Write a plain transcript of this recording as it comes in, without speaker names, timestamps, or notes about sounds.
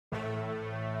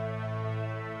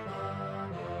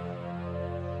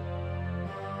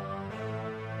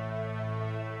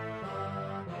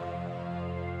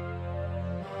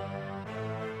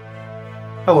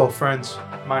Hello, friends.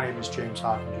 My name is James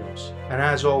Hawkins, and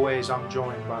as always, I'm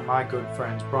joined by my good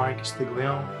friends Brian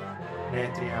Castiglione and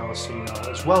Anthony Alessino,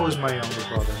 as well as my younger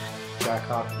brother, Jack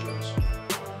Hawkins.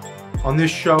 On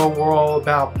this show, we're all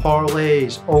about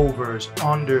parlays, overs,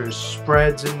 unders,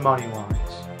 spreads, and money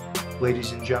lines.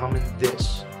 Ladies and gentlemen,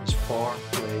 this is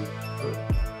Parlay Vu.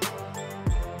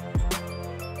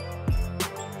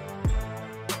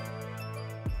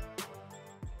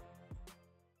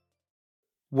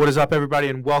 What is up, everybody,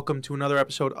 and welcome to another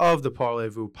episode of the Parlay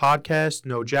Vu podcast.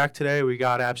 No Jack today. We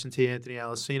got absentee Anthony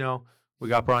Alessino. We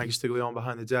got Brian Castiglione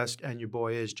behind the desk, and your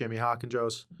boy is Jimmy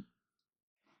Hawkins.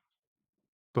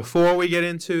 Before we get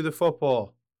into the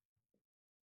football,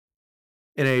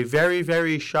 in a very,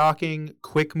 very shocking,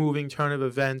 quick-moving turn of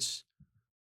events,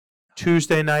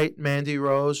 Tuesday night, Mandy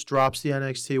Rose drops the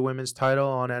NXT Women's title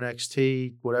on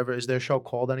NXT, whatever. Is their show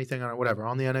called anything? On whatever.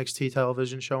 On the NXT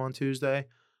television show on Tuesday.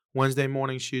 Wednesday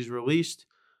morning, she's released.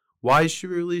 Why is she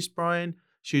released, Brian?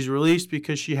 She's released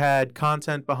because she had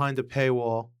content behind a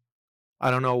paywall.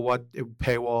 I don't know what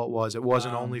paywall it was. It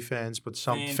wasn't OnlyFans, but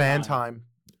some fan time.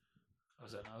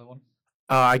 Was that another one?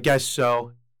 I guess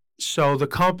so. So the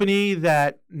company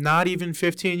that not even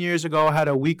 15 years ago had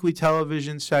a weekly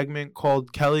television segment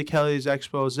called Kelly Kelly's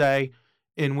Expose,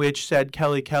 in which said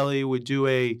Kelly Kelly would do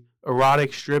a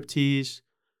erotic striptease,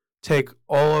 take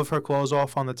all of her clothes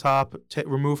off on the top,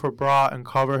 remove her bra, and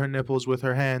cover her nipples with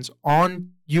her hands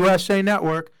on USA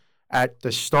Network at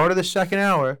the start of the second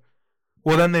hour.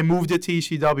 Well, then they moved it to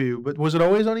ECW. But was it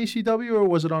always on ECW or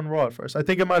was it on Raw at first? I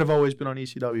think it might have always been on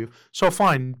ECW. So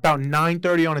fine, about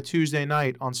 9:30 on a Tuesday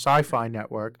night on Sci-Fi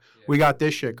Network, we got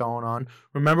this shit going on.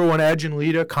 Remember when Edge and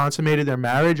Lita consummated their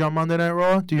marriage on Monday Night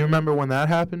Raw? Do you remember when that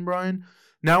happened, Brian?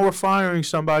 Now we're firing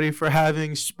somebody for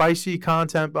having spicy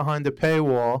content behind the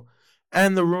paywall.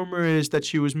 And the rumor is that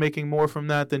she was making more from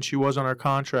that than she was on her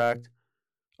contract.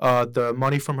 The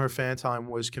money from her fan time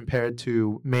was compared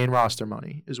to main roster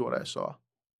money, is what I saw.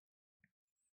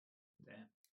 Damn.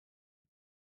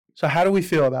 So how do we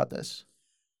feel about this?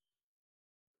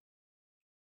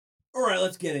 All right,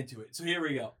 let's get into it. So here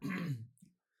we go.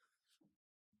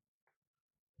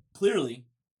 Clearly,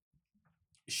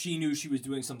 she knew she was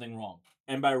doing something wrong.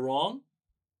 And by wrong,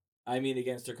 I mean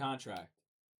against her contract.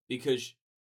 Because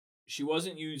she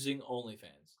wasn't using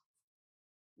OnlyFans,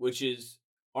 which is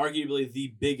arguably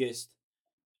the biggest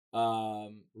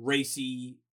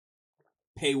racy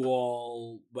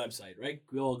paywall website, right?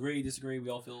 We all agree, disagree, we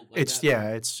all feel like that? Yeah,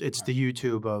 it's the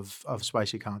YouTube of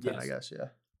spicy content, Yes. I guess, yeah.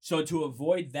 So to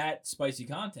avoid that spicy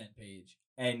content page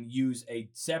and use a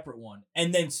separate one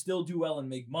and then still do well and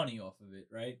make money off of it,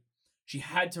 right? She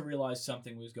had to realize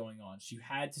something was going on. She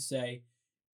had to say,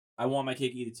 I want my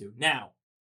cake, eat it too. Now.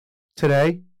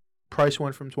 Today, price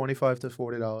went from $25 to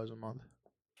 $40 a month.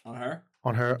 On her?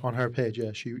 On her page,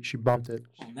 yeah. She bumped it.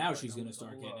 Well, now she's going to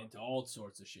start getting into all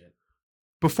sorts of shit.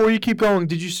 Before you keep going,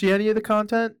 did you see any of the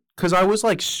content? Because I was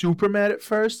like super mad at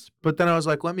first, but then I was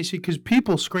like, let me see. Because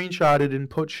people screenshotted and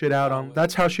put shit out on.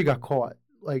 That's how she got caught.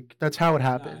 Like, that's how it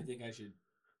happened. I think I should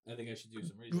do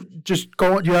some research. Just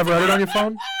go on. Do you have Reddit on your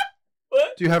phone?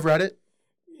 What? Do you have Reddit?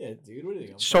 Yeah, dude. What do you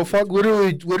think? So fuck,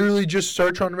 literally just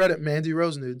search on Reddit, Mandy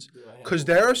Rose nudes. Because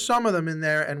there are some of them in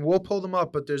there, and we'll pull them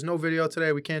up, but there's no video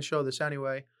today. We can't show this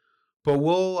anyway. But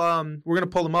we're going to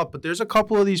pull them up. But there's a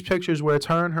couple of these pictures where it's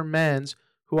her and her mans,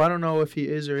 who I don't know if he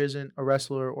is or isn't a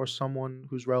wrestler or someone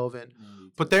who's relevant.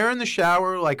 But they're in the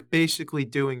shower, like, basically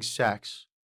doing sex.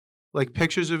 Like,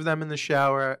 pictures of them in the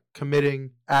shower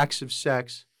committing acts of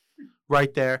sex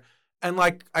right there. And,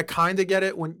 like, I kind of get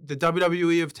it when the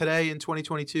WWE of today in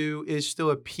 2022 is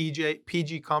still a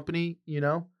PG company, you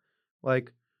know?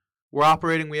 Like, we're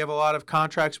operating. We have a lot of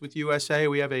contracts with USA.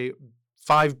 We have a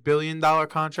 $5 billion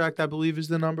contract, I believe is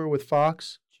the number, with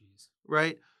Fox. Jeez.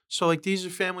 Right? So, like, these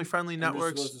are family-friendly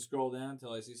networks. I'm supposed to scroll down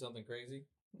until I see something crazy?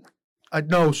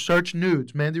 No, search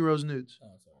nudes. Mandy Rose nudes.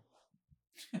 Oh,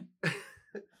 sorry.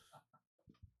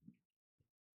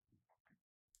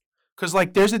 Because,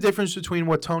 like, there's a difference between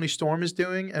what Toni Storm is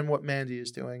doing and what Mandy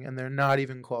is doing, and they're not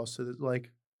even close to, like,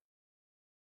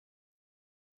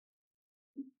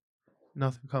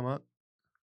 nothing come up.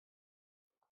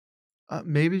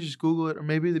 Maybe just Google it, or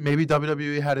maybe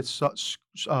WWE had it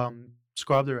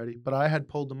scrubbed already, but I had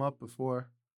pulled them up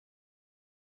before.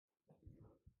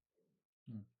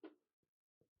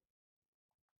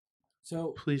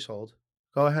 So please hold.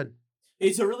 Go ahead.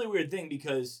 It's a really weird thing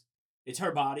because it's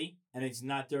her body and it's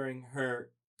not during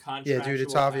her contract. Yeah, dude,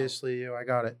 it's obviously you. I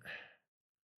got it.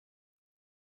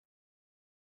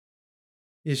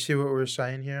 You see what we're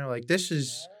saying here? Like, this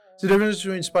is the difference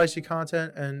between spicy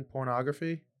content and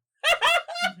pornography.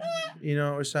 You know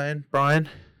what we're saying, Brian?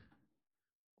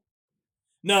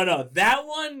 No, that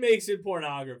one makes it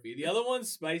pornography. The other one's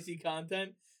spicy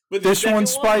content. But This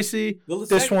one's spicy.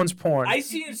 This one's porn. I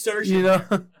see insertion. You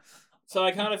know? So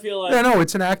I kind of feel like... No,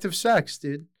 it's an act of sex,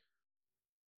 dude.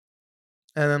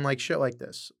 And then, like, shit like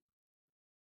this.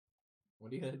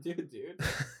 What are you going to do, dude?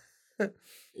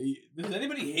 Does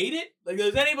anybody hate it? Like,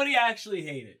 does anybody actually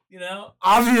hate it? You know?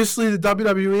 Obviously, the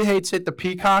WWE hates it. The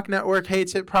Peacock Network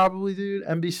hates it, probably, dude.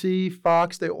 NBC,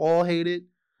 Fox, they all hate it.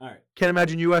 All right. Can't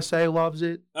imagine USA loves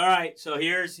it. All right. So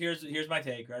here's my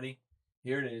take. Ready?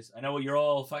 Here it is. I know you're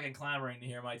all fucking clamoring to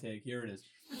hear my take. Here it is.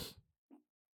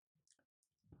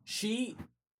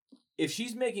 If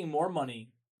she's making more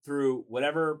money through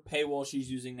whatever paywall she's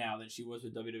using now than she was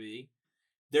with WWE,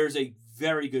 there's a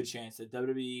very good chance that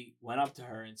WWE went up to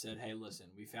her and said, "Hey, listen,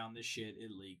 we found this shit.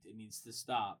 It leaked. It needs to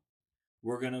stop.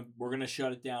 We're gonna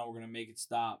shut it down. We're gonna make it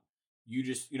stop. You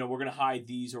just, we're gonna hide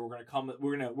these, or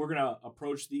we're gonna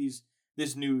approach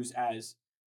this news as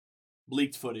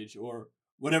leaked footage or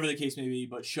whatever the case may be.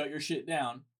 But shut your shit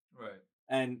down, right?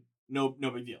 And no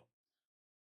big deal.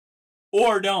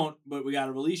 Or don't, but we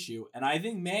gotta release you." And I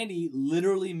think Mandy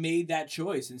literally made that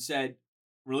choice and said,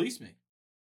 "Release me.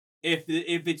 If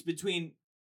it's between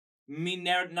me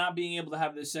not being able to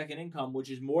have this second income, which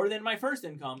is more than my first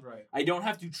income, right? I don't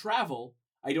have to travel.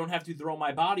 I don't have to throw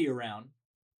my body around,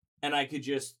 and I could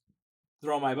just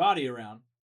throw my body around.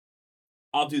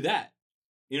 I'll do that.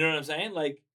 You know what I'm saying?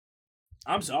 Like,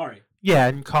 I'm sorry. Yeah,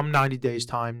 and come 90 days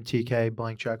time, TK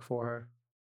blank check for her.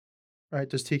 Right?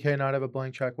 Does TK not have a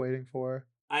blank check waiting for her?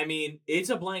 I mean, it's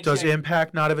a blank Does check.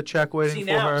 Impact not have a check waiting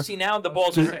for her? See, now the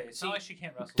balls are... are... It's not like she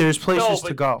can't wrestle. There's places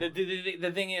to go.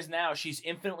 The thing is now, she's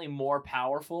infinitely more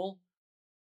powerful.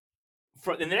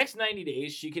 In the next 90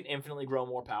 days, she can infinitely grow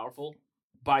more powerful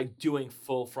by doing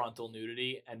full frontal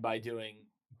nudity and by doing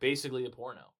basically a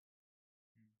porno.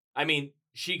 I mean,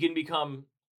 she can become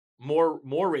more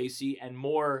racy and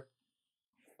more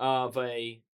of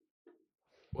a...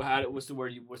 What's the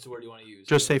word you want to use?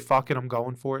 Just say, fuck it, I'm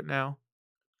going for it now.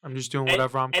 I'm just doing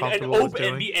whatever I'm comfortable with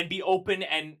doing. And be open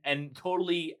and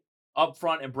totally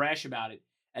upfront and brash about it.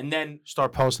 And then...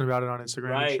 start posting about it on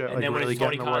Instagram and shit. And like then when really it's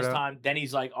Tony getting the word Khan's out. time, then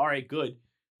he's like, all right, good.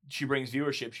 She brings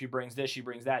viewership. She brings this. She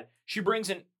brings that. She brings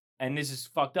in... and this is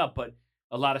fucked up, but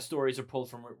a lot of stories are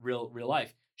pulled from real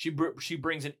life. She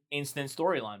brings an instant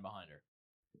storyline behind her.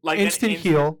 Like instant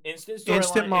heel.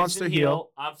 Instant monster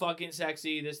heel. I'm fucking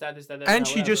sexy. This, that. And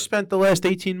she just spent the last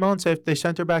 18 months, if they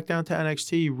sent her back down to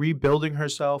NXT, rebuilding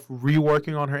herself,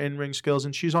 reworking on her in-ring skills,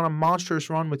 and she's on a monstrous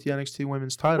run with the NXT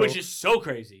Women's title. Which is so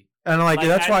crazy. And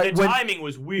that's why the timing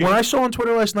was weird. When I saw on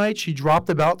Twitter last night she dropped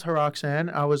the belt to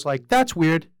Roxanne, I was like, that's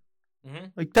weird. Mm-hmm.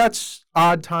 Like, that's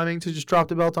odd timing to just drop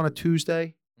the belt on a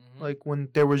Tuesday. Mm-hmm. Like, when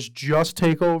there was just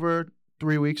TakeOver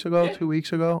 3 weeks ago, 2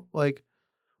 weeks ago. Like,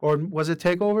 or was it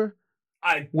TakeOver?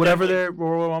 Whatever their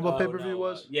Royal Rumble pay-per-view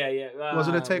was? Yeah. Was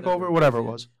it a TakeOver? Whatever it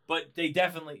was. But they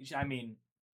definitely, I mean,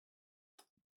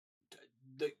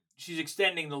 she's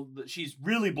extending she's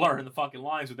really blurring the fucking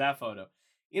lines with that photo.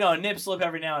 A nip slip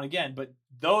every now and again, but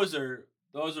those are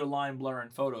line blurring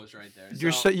photos right there.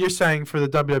 You're saying for the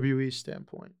WWE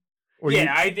standpoint.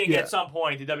 I think at some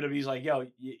point the WWE's like, yo,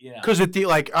 because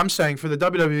I'm saying for the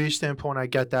WWE standpoint, I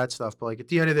get that stuff, but like at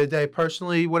the end of the day,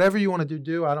 personally, whatever you want to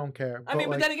do, I don't care. I mean,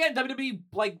 but then again, WWE,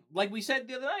 like we said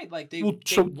the other night, like they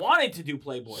wanted to do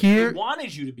Playboy. They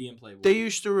wanted you to be in Playboy. They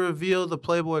used to reveal the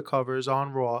Playboy covers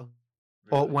on Raw.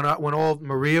 Really? When all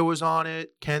Maria was on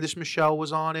it, Candice Michelle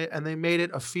was on it, and they made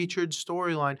it a featured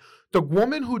storyline. The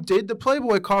woman who did the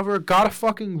Playboy cover got a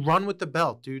fucking run with the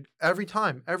belt, dude. Every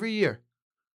time, every year.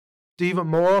 Even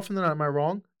more often than not. Am I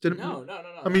wrong? No.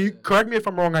 I mean, correct me if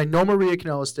I'm wrong. I know Maria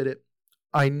Kanellis did it.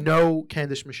 I know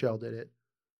Candice Michelle did it.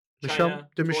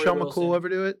 Did Michelle McCool ever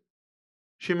do it?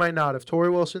 She might not have. Tori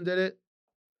Wilson did it.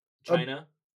 Chyna?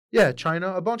 Yeah,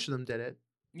 Chyna. A bunch of them did it.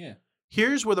 Yeah.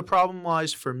 Here's where the problem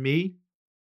lies for me.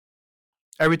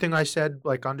 Everything I said,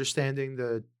 like understanding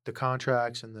the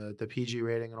contracts and the PG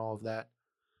rating and all of that.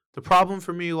 The problem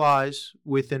for me lies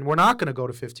within, we're not going to go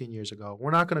to 15 years ago.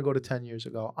 We're not going to go to 10 years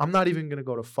ago. I'm not even going to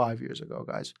go to 5 years ago,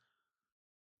 guys.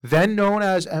 Then known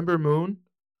as Ember Moon,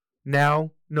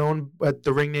 now known at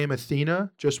the ring name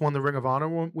Athena, just won the Ring of Honor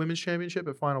Women's Championship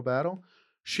at Final Battle.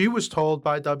 She was told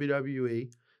by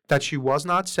WWE that she was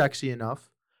not sexy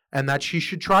enough and that she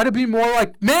should try to be more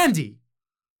like Mandy.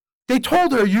 They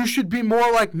told her you should be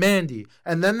more like Mandy.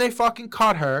 And then they fucking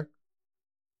cut her.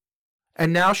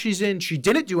 And now she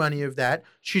didn't do any of that.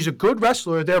 She's a good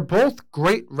wrestler. They're both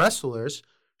great wrestlers.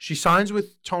 She signs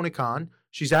with Tony Khan.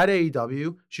 She's at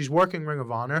AEW. She's working Ring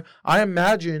of Honor. I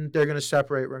imagine they're going to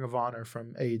separate Ring of Honor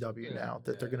from AEW now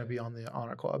that they're going to be on the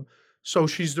Honor Club. So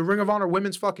she's the Ring of Honor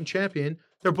Women's fucking champion.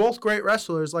 They're both great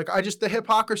wrestlers. Like, the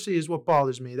hypocrisy is what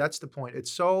bothers me. That's the point.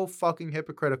 It's so fucking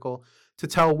hypocritical to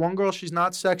tell one girl she's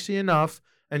not sexy enough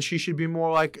and she should be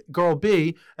more like girl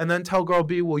B, and then tell girl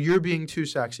B, well, you're being too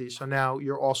sexy. So now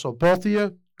you're also, both of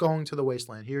you, going to the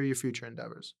wasteland. Here are your future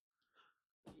endeavors.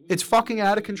 It's fucking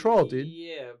out of control, dude.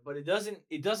 Yeah, but it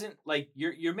doesn't like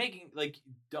you're making like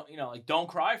don't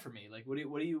cry for me. Like what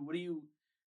do you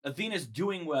Athena's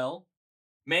doing well.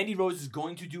 Mandy Rose is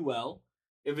going to do well.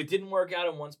 If it didn't work out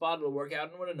in one spot, it'll work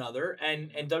out in another.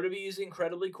 And WWE is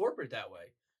incredibly corporate that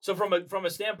way. So from a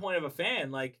standpoint of a fan,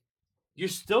 like you're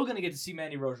still gonna get to see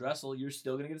Mandy Rose wrestle. You're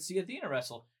still gonna get to see Athena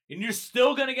wrestle, and you're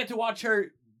still gonna get to watch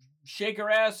her shake her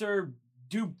ass or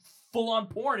do full on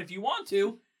porn if you want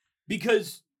to,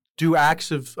 because do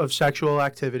acts of sexual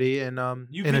activity in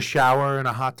a shower, in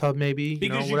a hot tub, maybe,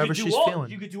 whatever she's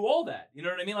feeling. You could do all that. You know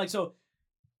what I mean? Like, so,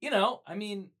 I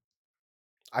mean,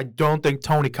 I don't think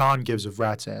Tony Khan gives a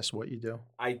rat's ass what you do.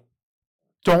 I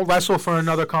don't wrestle for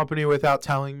another company without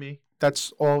telling me.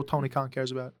 That's all Tony Khan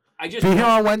cares about. I just be here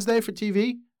on Wednesday for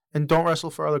TV and don't wrestle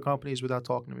for other companies without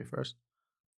talking to me first.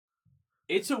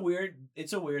 It's a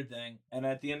weird thing, and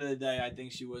at the end of the day, I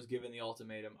think she was given the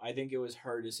ultimatum. I think it was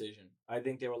her decision. I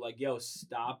think they were like, "Yo,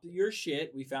 stop your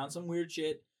shit. We found some weird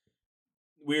shit.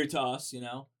 Weird to us,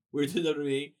 weird to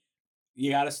WWE.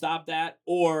 You got to stop that,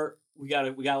 or we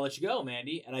gotta let you go,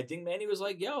 Mandy." And I think Mandy was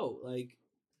like, "Yo, like,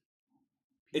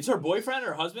 it's her boyfriend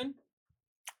or husband?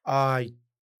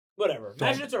 Whatever.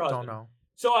 Imagine it's her husband. Don't know.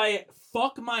 So I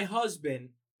fuck my husband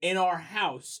in our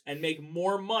house and make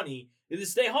more money to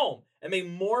stay home and make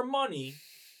more money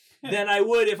than I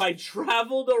would if I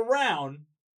traveled around,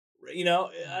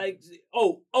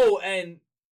 and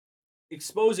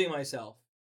exposing myself.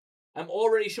 I'm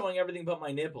already showing everything but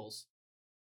my nipples.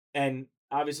 And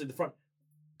obviously the front,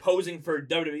 posing for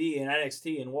WWE and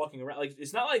NXT and walking around. Like,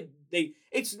 it's not like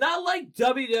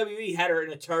WWE had her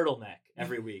in a turtleneck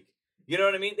every week. You know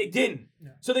what I mean? They didn't.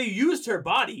 Yeah. So they used her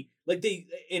body, like, they,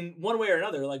 in one way or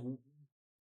another, like,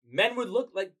 men would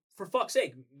look like, for fuck's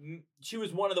sake, she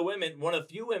was one of the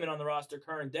few women on the roster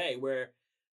current day where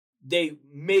they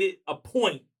made it a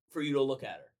point for you to look at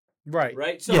her. Right.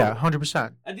 Right? So, yeah,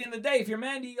 100%. At the end of the day, if you're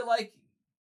Mandy, you're like,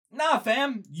 nah,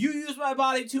 fam, you use my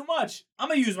body too much. I'm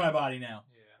going to use my body now.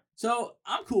 Yeah. So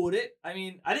I'm cool with it. I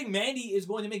mean, I think Mandy is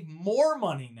going to make more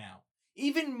money now.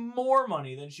 Even more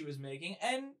money than she was making.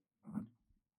 And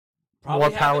probably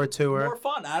more power to her. More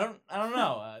fun. I don't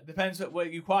know. Depends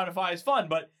what you quantify as fun,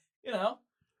 but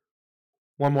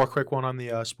One more quick one on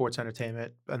the sports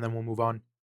entertainment, and then we'll move on.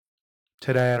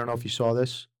 Today, I don't know if you saw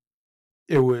this.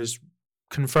 It was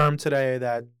confirmed today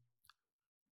that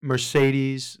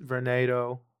Mercedes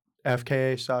Varnado,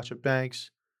 FKA Sasha Banks,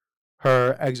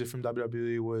 her exit from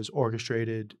WWE was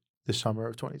orchestrated this summer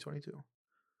of 2022.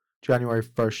 January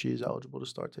 1st, she is eligible to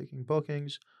start taking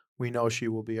bookings. We know she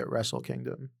will be at Wrestle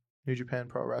Kingdom, New Japan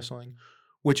Pro Wrestling,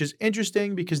 which is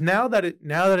interesting because now that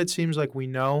it seems like we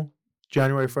know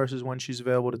January 1st is when she's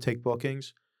available to take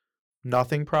bookings,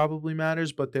 nothing probably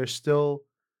matters, but there's still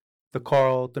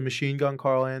the Machine Gun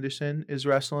Carl Anderson is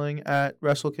wrestling at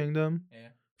Wrestle Kingdom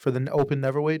for the Open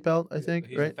Neverweight belt, I think,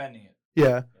 he's right? defending it.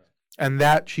 Yeah. And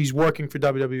that he's working for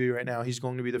WWE right now. He's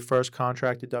going to be the first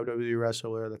contracted WWE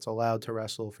wrestler that's allowed to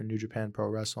wrestle for New Japan Pro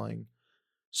Wrestling.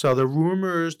 So the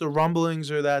rumors, the rumblings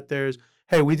are that there's,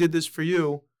 hey, we did this for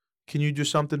you. Can you do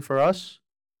something for us?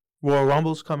 Royal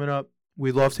Rumble's coming up.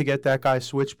 We'd love to get that guy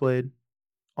Switchblade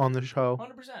on the show.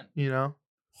 100%.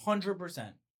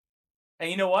 100%. And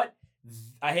you know what?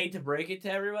 I hate to break it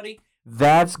to everybody.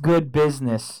 That's good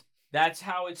business. That's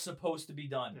how it's supposed to be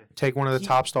done. Take one of the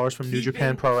top stars from New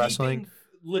Japan Pro Wrestling.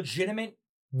 Legitimate.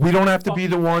 We don't have to be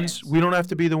the ones. Fans. We don't have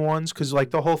to be the ones because,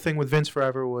 like, the whole thing with Vince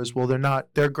forever was, well,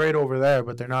 they're great over there,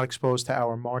 but they're not exposed to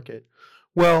our market.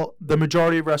 Well, the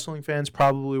majority of wrestling fans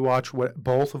probably watch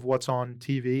both of what's on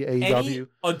TV, AEW. Any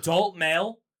adult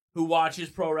male who watches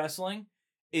pro wrestling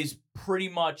is pretty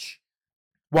much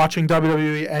watching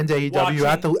WWE and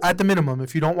AEW at the minimum.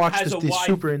 If you don't watch the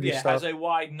super indie stuff, has a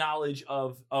wide knowledge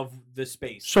of the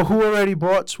space. So who already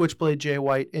brought Switchblade Jay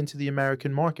White into the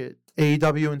American market?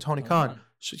 AEW and Tony Khan.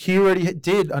 So he already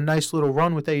did a nice little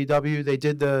run with AEW. They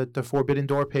did the Forbidden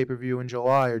Door pay-per-view in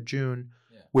July or June.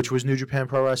 Which was New Japan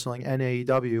Pro Wrestling and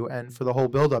AEW, and for the whole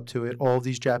build-up to it, all of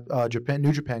these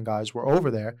New Japan guys were over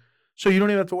there. So you don't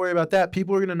even have to worry about that.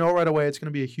 People are going to know right away it's going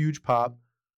to be a huge pop.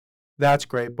 That's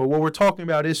great. But what we're talking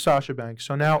about is Sasha Banks.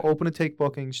 So now open to take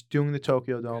bookings, doing the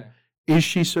Tokyo Dome. Okay. Is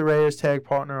she Saraya's tag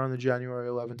partner on the January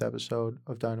 11th episode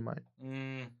of Dynamite?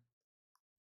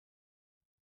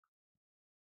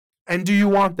 And do you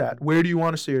want that? Where do you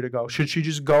want to see her to go? Should she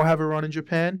just go have a run in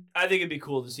Japan? I think it'd be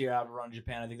cool to see her have a run in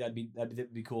Japan. I think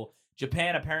that'd be cool.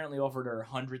 Japan apparently offered her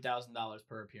 $100,000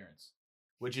 per appearance,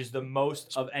 which is the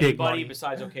most of big anybody money.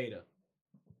 besides Okada.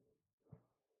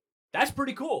 That's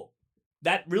pretty cool.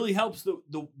 That really helps the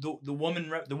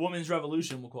woman's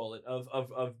revolution, we'll call it,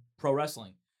 of pro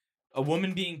wrestling. A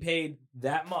woman being paid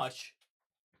that much,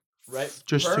 right,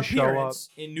 Just per to show up. appearance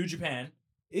in New Japan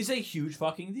is a huge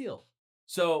fucking deal.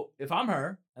 So if I'm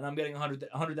her and I'm getting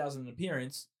 100,000 an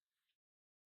appearance,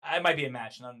 I might be a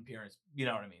match, not an appearance. You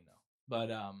know what I mean, though.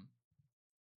 But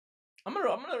I'm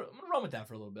gonna run with that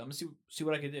for a little bit. I'm gonna see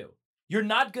what I can do. You're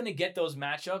not gonna get those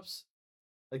matchups,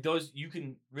 like those. You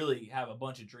can really have a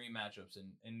bunch of dream matchups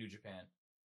in New Japan,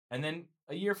 and then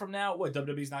a year from now, what,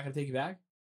 WWE's not gonna take you back?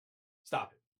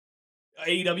 Stop it.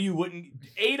 AEW wouldn't.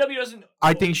 AEW doesn't.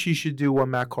 I think she should do what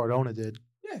Matt Cardona did.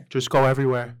 Yeah. Just go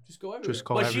everywhere. Just go everywhere. Just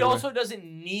go but she everywhere. also doesn't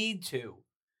need to,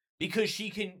 because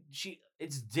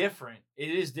it's different. It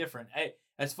is different.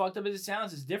 As fucked up as it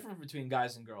sounds, it's different between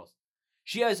guys and girls.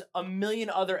 She has a million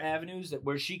other avenues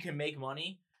where she can make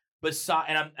money.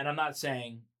 I'm not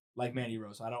saying like Mandy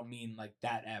Rose. I don't mean like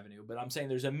that avenue, but I'm saying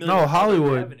there's a million. No, other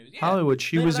Hollywood. avenues. Yeah. Hollywood.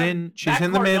 She's Matt in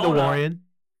The Cardona- Mandalorian.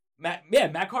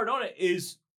 Matt Cardona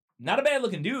is not a bad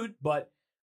looking dude, but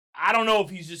I don't know if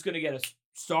he's just gonna get a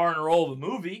star in a role of a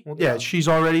movie. Well, yeah, she's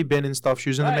already been in stuff. She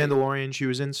was in Right. The Mandalorian. She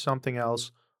was in something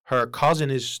else. Her cousin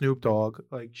is Snoop Dogg.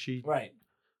 Like she Right.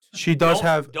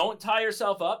 Don't Don't tie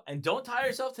yourself up, and don't tie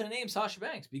yourself to the name Sasha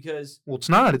Banks, because Well, it's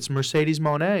not. It's Mercedes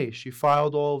Moné. She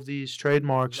filed all of these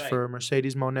trademarks Right. for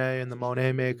Mercedes Moné and the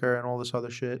Monet Maker and all this other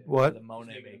shit. What? the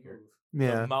Monet Maker.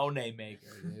 Yeah. The Monet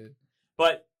Maker, dude.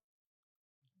 But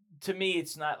to me,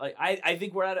 it's not like I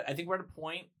think we're at a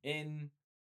point in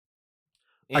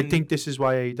I think this is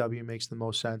why AEW makes the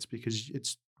most sense, because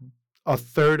it's a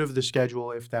third of the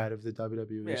schedule, if that, of the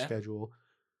WWE Yeah. schedule.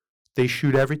 They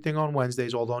shoot everything on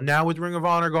Wednesdays. Although now with Ring of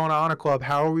Honor going to Honor Club,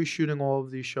 how are we shooting all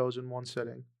of these shows in one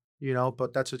sitting? You know,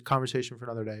 but that's a conversation for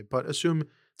another day. But assume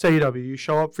it's AEW. You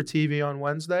show up for TV on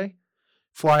Wednesday,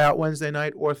 fly out Wednesday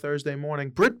night or Thursday morning.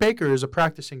 Britt Baker is a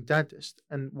practicing dentist,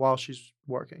 and while she's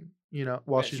working,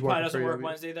 while she's she probably working doesn't for work AEW.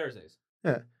 Wednesday, Thursdays.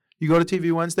 You go to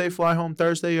TV Wednesday, fly home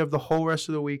Thursday. You have the whole rest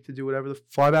of the week to do whatever.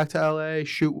 Fly back to LA,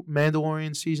 shoot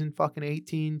Mandalorian season fucking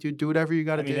 18. Do whatever you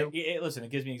got to do. Listen, it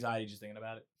gives me anxiety just thinking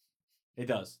about it. It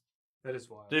does. That is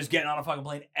wild. They're just getting on a fucking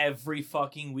plane every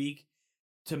fucking week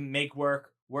to make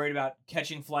work, worried about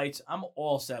catching flights. I'm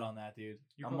all set on that, dude.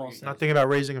 I'm all set. Not thinking about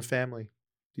raising a family.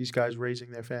 These guys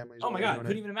raising their families. Oh my while god, doing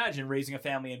couldn't it. even imagine raising a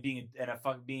family and being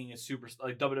a super,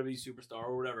 like WWE superstar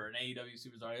or whatever, an AEW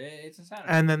superstar. It's insanity.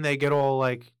 And then they get all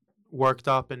like worked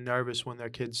up and nervous when their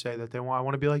kids say that I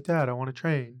want to be like Dad. I want to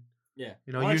train. Yeah.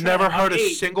 You I know, wanna you train never at heard a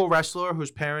 8. single wrestler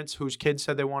whose kids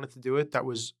said they wanted to do it that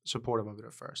was supportive of it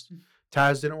at first.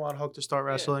 Taz didn't want Hook to start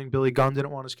wrestling. Billy Gunn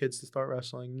didn't want his kids to start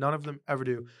wrestling. None of them ever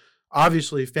do.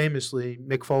 Obviously, famously,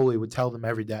 Mick Foley would tell them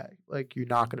every day, like, you're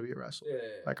not going to be a wrestler. Yeah.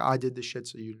 Like, I did this shit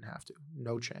so you didn't have to.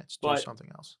 No chance. Do But- something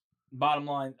else. Bottom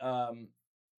line,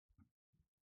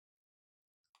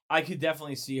 I could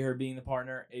definitely see her being the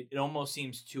partner. It almost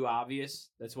seems too obvious.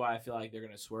 That's why I feel like they're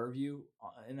going to swerve you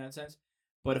in that sense.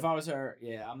 But if I was her,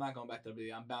 yeah, I'm not going back to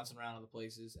WWE. I'm bouncing around other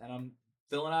places, and I'm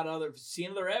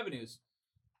seeing other avenues.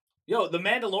 Yo, The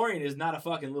Mandalorian is not a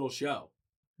fucking little show.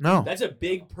 No. That's a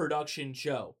big production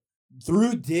show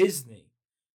through Disney.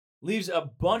 Leaves a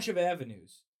bunch of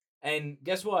avenues. And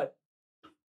guess what?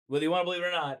 Whether you want to believe it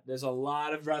or not, there's a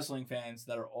lot of wrestling fans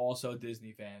that are also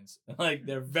Disney fans. Like,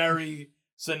 they're very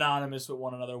synonymous with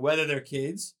one another, whether they're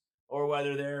kids or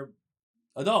whether they're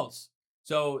adults.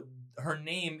 So her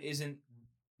name isn't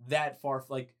that far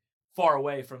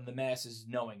away from the masses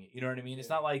knowing it. You know what I mean? It's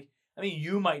not like,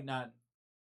 you might not,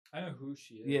 I know who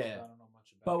she is. Yeah. But I don't know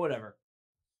much about but her. whatever.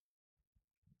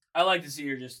 I like to see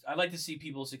her I like to see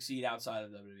people succeed outside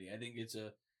of WWE. I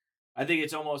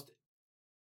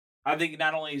think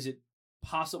not only is it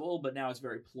possible, but now it's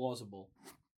very plausible.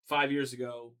 5 years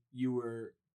ago, you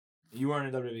weren't in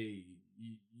WWE.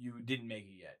 You didn't make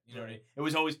it yet. You know what I mean? It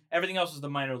was always, everything else was the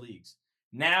minor leagues.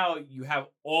 Now you have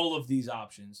all of these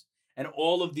options, and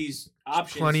all of these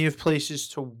options. Plenty of places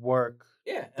to work.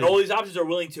 Yeah, and all these options are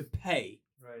willing to pay.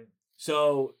 Right.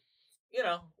 So,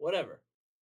 whatever.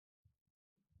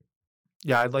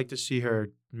 Yeah, I'd like to see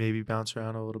her maybe bounce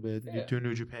around a little bit. Yeah. Do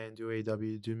New Japan, do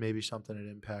AEW, do maybe something at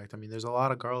Impact. There's a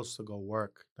lot of girls to go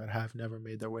work that have never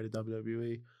made their way to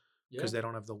WWE because they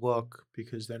don't have the look,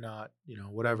 because they're not,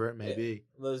 whatever it may be.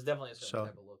 Well, there's definitely a certain So-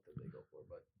 type of look that they go for,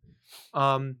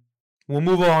 but We'll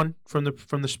move on from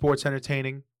the sports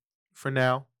entertaining for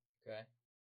now. okay.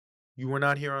 You were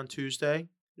not here on Tuesday.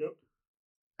 Yep.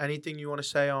 anything you want to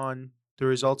say on the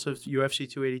results of UFC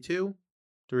 282,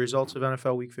 the results of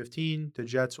NFL Week 15, the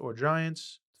Jets or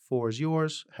Giants? The floor is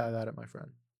yours. Have at it, my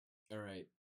friend. All right.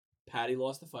 Patty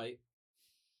lost the fight.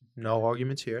 No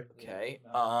arguments here. Okay.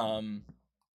 No.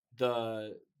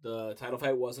 The title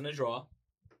fight wasn't a draw.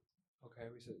 Okay,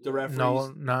 we said The referees.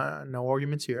 No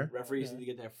arguments here. Referees Okay. need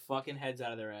to get their fucking heads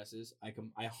out of their asses. I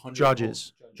 100.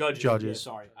 Judges. Judges. Judges.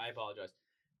 Yeah, sorry, I apologize.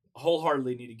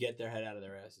 Wholeheartedly need to get their head out of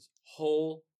their asses.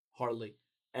 Wholeheartedly.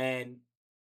 And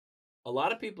a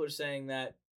lot of people are saying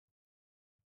that.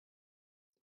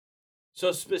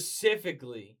 So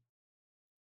specifically,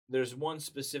 there's one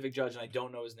specific judge, and I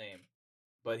don't know his name,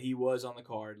 but he was on the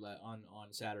card on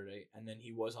Saturday, and then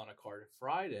he was on a card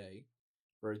Friday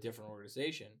for a different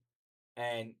organization,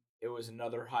 and it was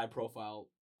another high-profile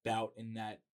bout in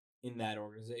that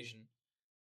organization,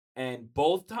 and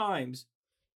both times,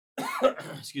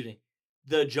 excuse me,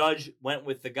 the judge went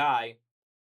with the guy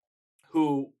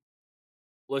who,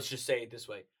 let's just say it this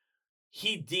way,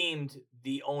 he deemed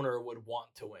the owner would want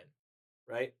to win,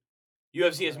 right?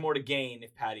 UFC has Right. more to gain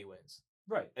if Patty wins.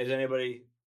 right. Is anybody?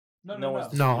 No, No no,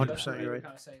 one's no. No, That's 100% what you're we were right.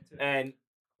 kinda saying too. And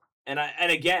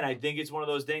again, I think it's one of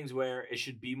those things where it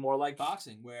should be more like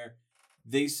boxing, where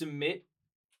they submit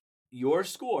your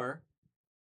score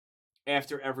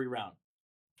after every round.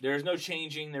 There's no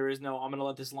changing. There is no, I'm gonna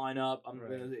let this line up. I'm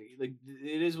Right. gonna, like,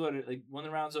 it is what it, like, when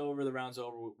the round's over, the round's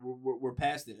over. We're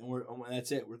past it, and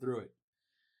that's it. We're through it.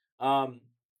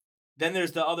 Then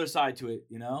there's the other side to it,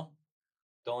 you know.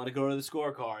 Don't let it go to the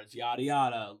scorecards. Yada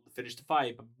yada. Finish the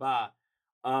fight. Blah blah.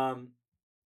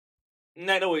 And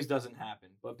that always doesn't happen.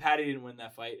 But Patty didn't win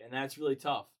that fight, and that's really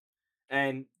tough.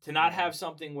 And to not have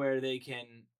something where they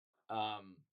can,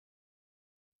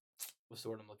 what's the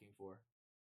word I'm looking for?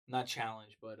 Not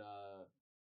challenge, but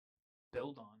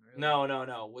Build on, really.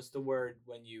 no. What's the word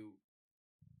when you,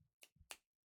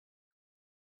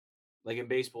 like in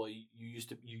baseball, you used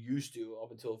to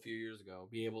up until a few years ago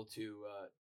be able to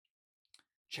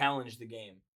challenge the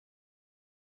game.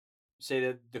 Say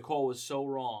that the call was so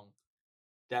wrong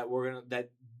that that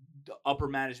the upper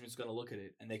management's gonna look at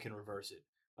it and they can reverse it.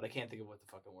 But I can't think of what the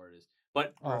fucking word is.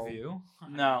 But Review?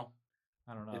 no,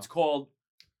 I don't know. it's called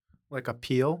Like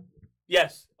appeal.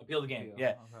 yes, appeal the game. Review,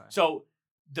 Yeah. Okay. So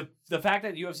the fact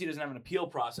that UFC doesn't have an appeal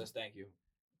process, thank you.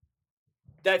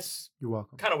 That's You're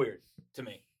welcome. kind of weird to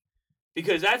me,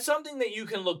 because that's something that you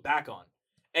can look back on,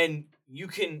 and you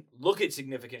can look at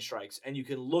significant strikes, and you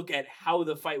can look at how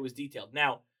the fight was detailed.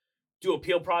 Now, should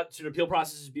appeal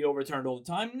processes be overturned all the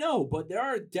time? No, but there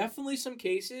are definitely some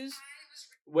cases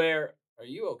where, are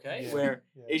you okay? Yeah. Where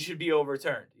Yeah. it should be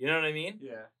overturned. You know what I mean?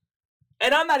 Yeah.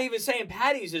 And I'm not even saying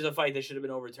Patty's is a fight that should have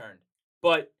been overturned,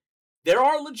 but there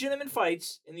are legitimate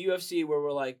fights in the UFC where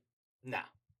we're like, nah.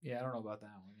 Yeah, I don't know about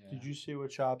that one. Yeah. Did you see what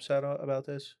Schaub said about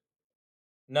this?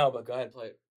 No, but go ahead, play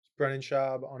it. Brennan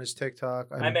Schaub on his TikTok.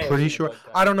 I I'm may have pretty seen it, sure.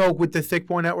 but, I don't know with the Thick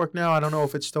Boy Network now. I don't know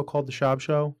if it's still called the Schaub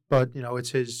Show, but you know it's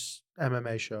his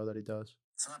MMA show that he does.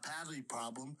 It's not a Padley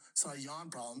problem. It's not a Jan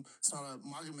problem. It's not a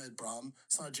Magomed problem.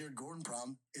 It's not a Jared Gordon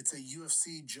problem. It's a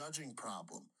UFC judging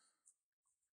problem.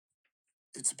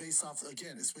 It's based off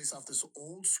this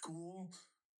old school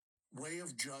way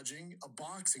of judging a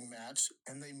boxing match,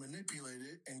 and they manipulate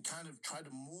it and kind of try to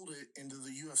mold it into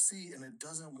the UFC, and it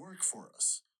doesn't work for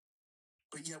us.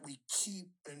 But yet we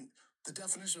and the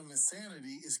definition of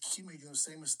insanity is keep making the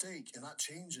same mistake and not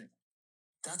changing.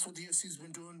 That's what the UFC's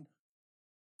been doing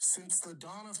since the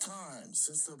dawn of time,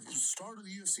 since the start of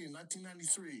the UFC in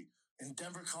 1993 in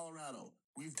Denver, Colorado.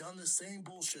 We've done the same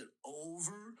bullshit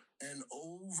over and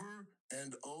over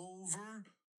and over,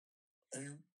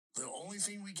 and the only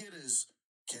thing we get is,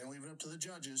 can't leave it up to the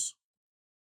judges.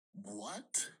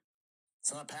 What?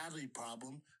 It's not a Padley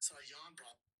problem. It's not a Jan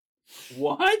problem.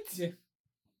 What?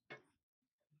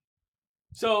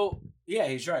 So yeah,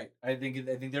 he's right. I think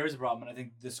there is a problem, and I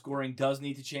think the scoring does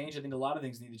need to change. I think a lot of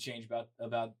things need to change about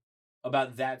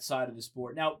that side of the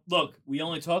sport. Now, look, we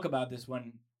only talk about this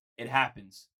when it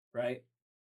happens, right?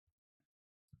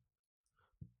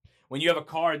 When you have a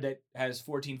card that has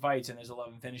 14 fights and there's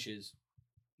 11 finishes,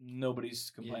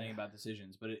 nobody's complaining about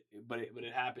decisions. But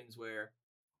it happens where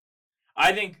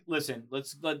I think. Listen,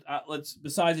 let's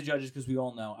besides the judges, because we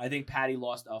all know, I think Patty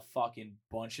lost a fucking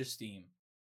bunch of steam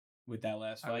with that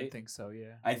last I fight. would think so,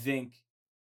 yeah. I think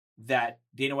that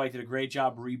Dana White did a great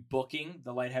job rebooking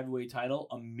the light heavyweight title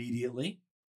immediately.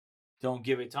 Don't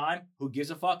give it time. Who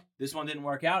gives a fuck? This one didn't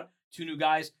work out. 2 new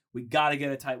guys. We gotta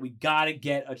get a title. We gotta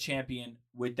get a champion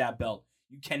with that belt.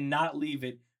 You cannot leave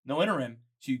it no interim,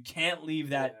 so you can't leave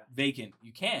that vacant.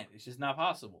 You can't. It's just not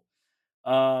possible.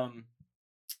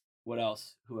 What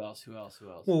else? Who else?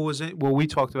 What was it? What we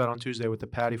talked about on Tuesday with the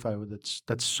Patty fight.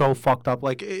 That's so fucked up.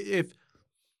 Like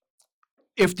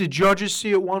if the judges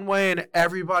see it one way and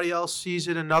everybody else sees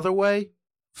it another way,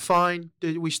 fine.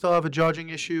 We still have a judging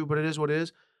issue, but it is what it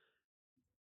is.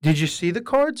 Did you see the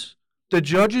cards? The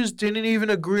judges didn't even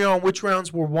agree on which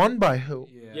rounds were won by who.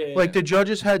 Yeah. Like the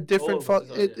judges had different. All of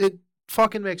them, It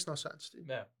fucking makes no sense, dude.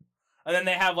 Yeah. And then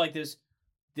they have like this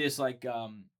like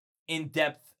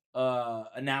in-depth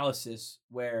analysis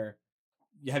where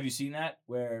have you seen that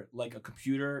where like a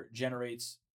computer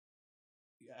generates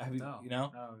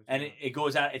No, and it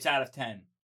goes out, it's out of 10,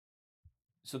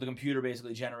 so the computer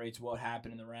basically generates what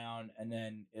happened in the round, and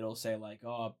then it'll say like,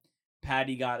 oh,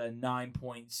 Patty got a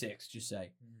 9.6, just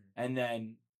say, and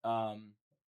then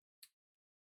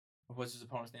what's his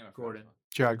opponent's name? Gordon.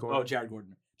 Jared Gordon. Oh, Jared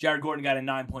Gordon. Jared Gordon got a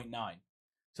 9.9.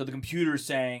 So the computer's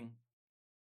saying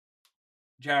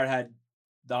Jared had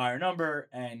the higher number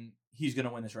and he's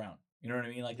gonna win this round. You know what I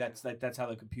mean? Like that's how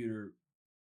the computer,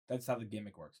 that's how the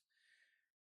gimmick works.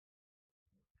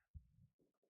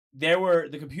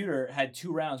 The computer had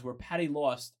 2 rounds where Patty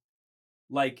lost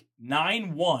like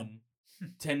 9-1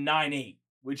 to 9-8,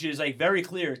 which is like very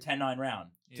clear 10-9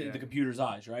 round to the computer's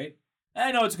eyes, right? And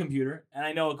I know it's a computer, and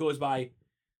I know it goes by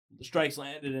strikes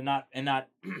landed and not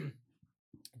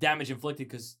damage inflicted,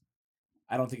 because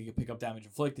I don't think it could pick up damage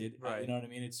inflicted. Right. You know what I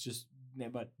mean? It's just,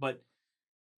 but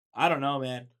I don't know,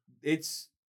 man. It's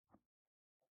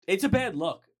a bad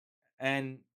look.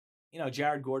 And,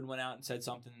 Jared Gordon went out and said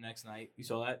something the next night. You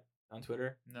saw that on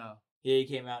Twitter? No. Yeah, he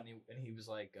came out and he was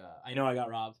like, I know I got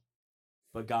robbed,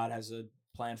 but God has a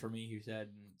plan for me, he said,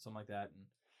 and something like that. And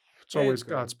It's always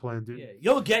God's plan, dude. yeah,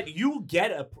 you'll get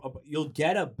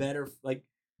a better, like,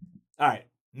 all right,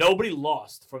 nobody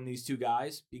lost from these two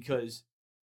guys because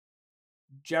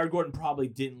Jared Gordon probably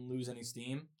didn't lose any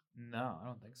steam. No, I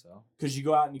don't think so. Because you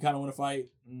go out and you kind of want to fight,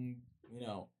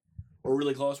 or a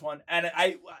really close one. And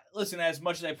I listen, as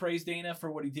much as I praise Dana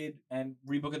for what he did and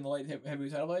rebooking the light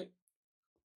heavyweight title fight,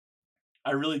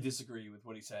 I really disagree with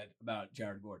what he said about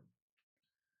Jared Gordon.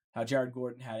 How Jared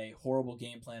Gordon had a horrible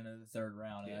game plan in the 3rd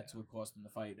round, and that's what cost him the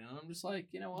fight. And I'm just like,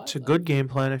 you know what? It's a good game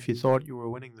plan if you thought you were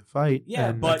winning the fight. Yeah,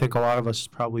 and but I think a lot of us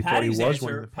probably thought he was winning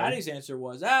the fight. Patty's answer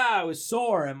was, I was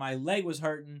sore and my leg was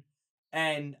hurting,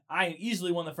 and I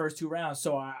easily won the first 2 rounds,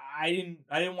 so I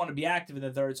didn't want to be active in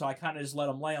the 3rd, so I kind of just let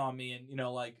him lay on me and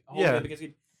hold me up against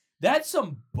it. That's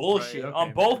some bullshit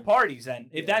on both parties. And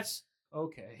if that's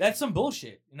some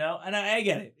bullshit, and I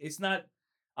get it. It's not.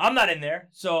 I'm not in there,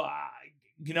 so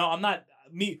I'm not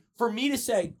for me to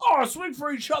say, oh, swing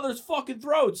for each other's fucking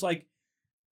throats. Like,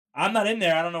 I'm not in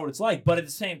there. I don't know what it's like. But at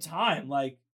the same time,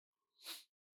 like,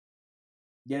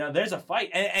 there's a fight.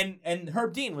 And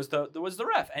Herb Dean was the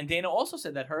ref. And Dana also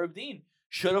said that Herb Dean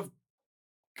should have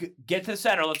get to the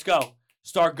center. Let's go.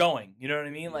 Start going. You know what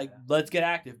I mean? Like, let's get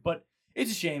active. But it's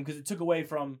a shame because it took away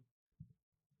from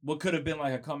what could have been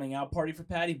like a coming out party for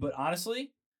Patty. But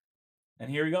honestly, and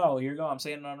here we go. I'm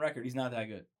saying it on record. He's not that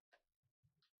good.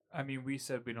 I mean, we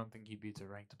said we don't think he beats a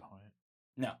ranked opponent.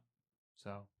 No.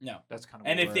 So no, that's kind of.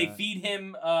 And if they feed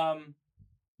him,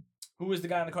 who was the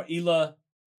guy in the car? Ela.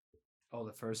 Oh,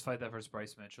 the first fight, that versus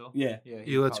Bryce Mitchell. Yeah.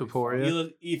 Ela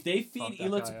Topuria. If they feed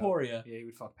Ela Topuria, he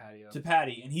would fuck Patty up. To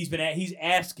Patty, and he's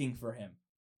asking for him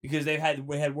because we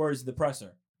had words of the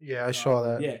presser. Yeah, I saw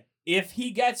that. Yeah, if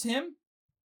he gets him,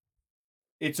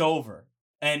 it's over.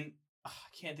 And I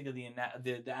can't think of the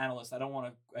analyst. I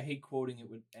hate quoting it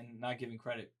and not giving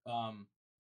credit. If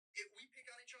we pick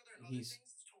on each other and other things,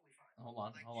 it's totally fine.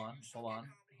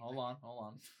 Hold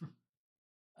on.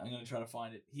 I'm gonna try to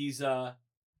find it. He's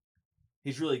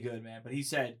really good, man. But he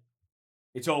said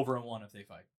it's over in 1 if they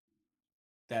fight.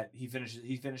 That he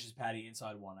finishes Patty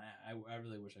inside 1. I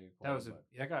really wish I could quote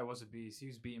that guy was a beast. He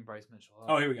was beating Bryce Mitchell up.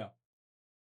 Oh, here we go.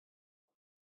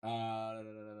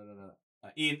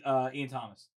 Ian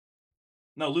Thomas.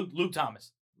 No, Luke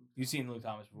Thomas. You've seen Luke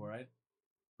Thomas before, right?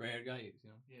 Gray-haired guy, you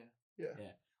know?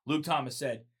 Yeah. Luke Thomas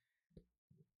said,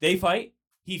 they fight,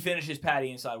 he finishes Patty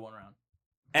inside 1 round.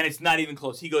 And it's not even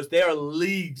close. He goes, they are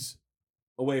leagues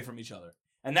away from each other.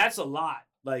 And that's a lot.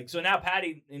 Like, so now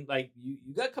Patty, like, you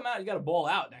got to come out, you got to ball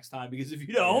out next time, because if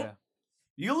you don't,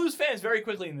 you lose fans very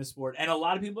quickly in this sport. And a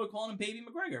lot of people are calling him Baby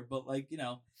McGregor, but like,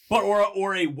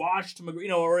 or a washed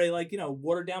McGregor, or a,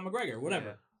 watered down McGregor,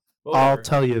 whatever. Yeah. I'll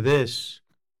tell you this.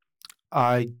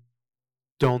 I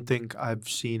don't think I've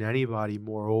seen anybody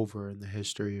more over in the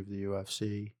history of the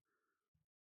UFC.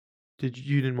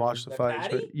 You didn't watch the fight?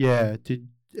 Patty? Yeah.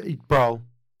 Bro.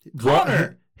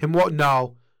 Conor.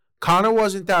 No. Connor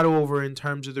wasn't that over in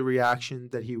terms of the reaction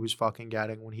that he was fucking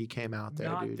getting when he came out there,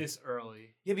 Not dude. this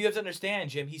early. Yeah, but you have to understand,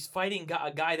 Jim. He's fighting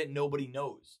a guy that nobody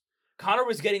knows. Connor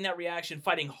was getting that reaction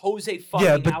fighting Jose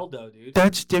fucking but Aldo, dude.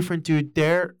 That's different, dude.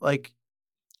 They're like,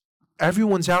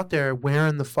 everyone's out there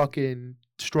wearing the fucking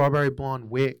strawberry blonde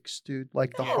wigs, dude.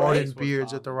 Like the Yeah, hardened right.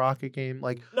 beards at the Rocket game.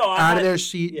 Like, No, out of their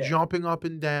seat, yeah. jumping up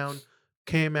and down,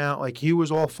 came out. Like, he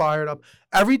was all fired up.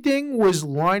 Everything was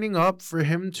lining up for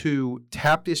him to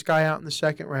tap this guy out in the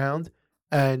second round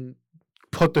and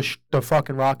put the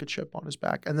fucking rocket ship on his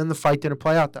back. And then the fight didn't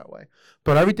play out that way.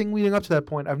 But everything leading up to that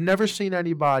point, I've never seen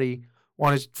anybody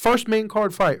on his first main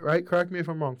card fight, right? Correct me if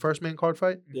I'm wrong. First main card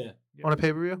fight Yeah. on a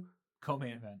pay-per-view?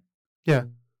 Co-main event. Yeah.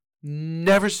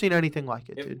 Never seen anything like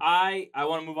it, If dude. I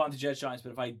want to move on to Jets Giants,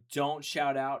 but if I don't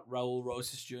shout out Raul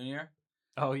Rosas Jr.,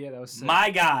 Oh yeah, that was sick. my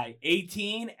guy,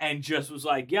 18, and just was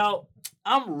like, yo,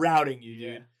 I'm routing you,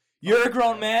 dude. Yeah. You're a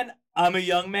grown man. I'm a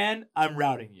young man. I'm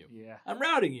routing you. Yeah. I'm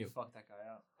routing you. Fuck that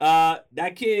guy out.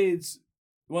 That kid's.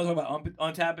 You want to talk about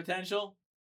untapped potential?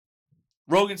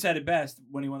 Rogan said it best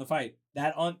when he won the fight.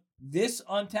 This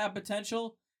untapped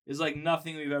potential is like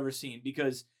nothing we've ever seen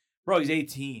because, bro, he's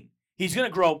 18. He's gonna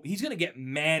grow. He's gonna get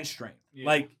man strength. Yeah.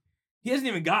 Like he hasn't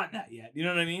even gotten that yet. You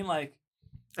know what I mean? Like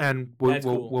And That's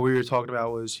cool. what we were talking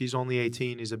about was he's only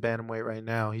 18. He's a bantamweight right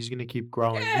now. He's going to keep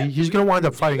growing. Yeah. He's going to wind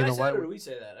up fighting did in I the say that or lightweight. did we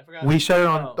say that? I forgot. We said it Oh,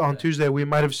 on okay. Tuesday. We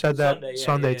might have said that Sunday, yeah,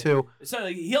 Sunday yeah. too. It's not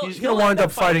like He's he'll gonna wind end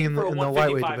up fighting in for the a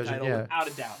lightweight 155 division, title, yeah. without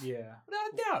a doubt. Yeah.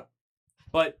 Without a doubt.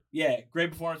 But yeah,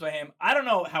 great performance by him. I don't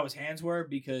know how his hands were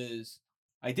because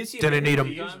I did see him Didn't get hit need a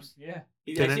him. few times. Yeah.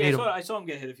 Didn't need him. I saw him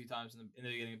get hit a few times in the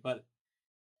beginning, but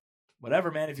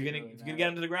whatever, man. If you're Didn't gonna really get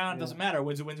him to the ground, it Yeah. doesn't matter.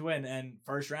 Win's a win, and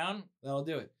first round that'll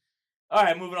do it. All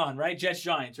right, moving on. Right, Jets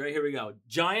Giants. Right, here we go.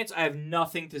 Giants. I have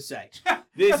nothing to say.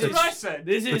 This That's is what I said.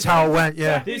 this is That's how it went,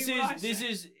 yeah.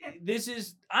 This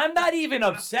is. I'm not even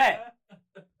upset.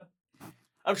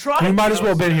 I'm trying. You might as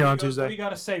well to- been here on He goes, What do Tuesday. you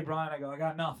gotta say, Brian? I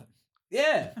got nothing.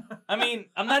 Yeah. I mean,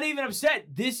 I'm not even upset.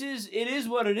 It is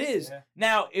what it is. Yeah.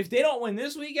 Now, if they don't win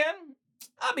this weekend,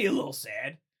 I'll be a little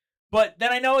sad. But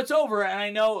then I know it's over, and I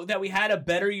know that we had a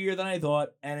better year than I thought,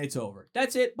 and it's over.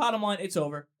 That's it. Bottom line, it's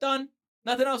over. Done.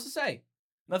 Nothing else to say.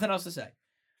 Nothing else to say.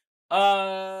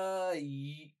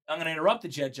 I'm gonna interrupt the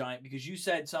Jet Giant because you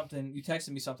said something. You texted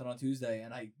me something on Tuesday,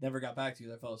 and I never got back to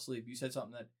you. I fell asleep. You said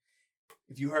something that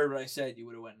if you heard what I said, you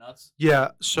would have went nuts. Yeah,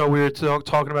 so we were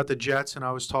talking about the Jets, and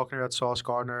I was talking about Sauce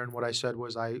Gardner, and what I said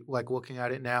was I like looking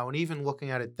at it now, and even looking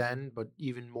at it then, but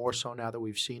even more so now that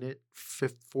we've seen it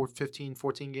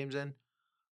 14 games in.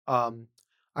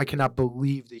 I cannot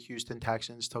believe the Houston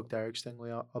Texans took Derek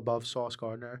Stingley above Sauce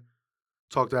Gardner.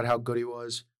 Talked about how good he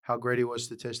was, how great he was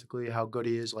statistically, how good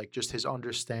he is, like just his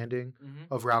understanding Mm-hmm.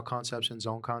 of route concepts and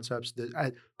zone concepts,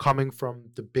 coming from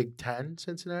the Big Ten,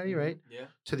 Cincinnati, right? Yeah.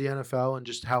 To the NFL and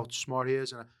just how smart he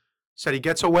is. And I said he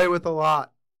gets away with a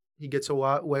lot. He gets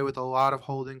away with a lot of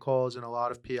holding calls and a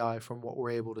lot of PI from what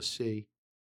we're able to see.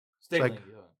 Stingley. like-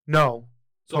 yeah. No,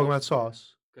 talking about Sauce.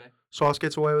 Sauce. Okay. Sauce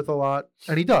gets away with a lot,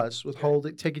 and he does with Okay.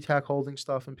 holding, ticky-tack holding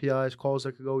stuff and PIs, calls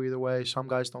that could go either way. Some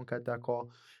guys don't get that call.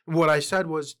 And what I said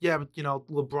was, yeah, but,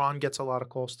 LeBron gets a lot of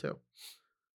calls too.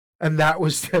 And that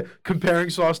was comparing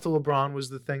Sauce to LeBron was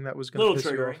the thing that was going Little to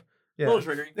piss you triggering. off. Yeah.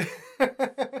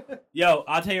 Little triggering. Yo,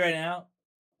 I'll tell you right now,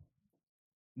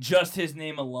 just his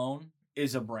name alone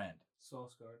is a brand.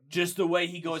 Sauce Gardner. Just the way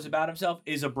he goes about himself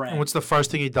is a brand. And what's the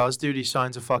first thing he does, dude? He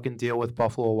signs a fucking deal with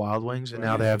Buffalo Wild Wings, and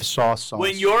now Right. they have Sauce.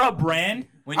 When you're a brand,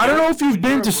 I don't know if you've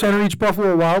been to Center. Center Beach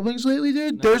Buffalo Wild Wings lately,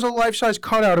 dude. No. There's a life-size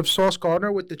cutout of Sauce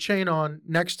Gardner with the chain on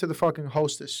next to the fucking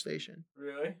Hostess station.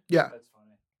 Really? Yeah. That's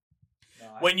funny.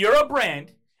 No, When you're a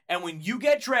brand, and when you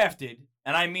get drafted,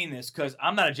 and I mean this because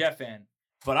I'm not a Jet fan,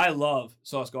 but I love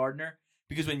Sauce Gardner,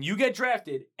 because when you get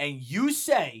drafted and you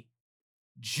say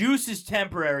juice is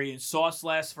temporary and sauce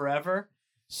lasts forever,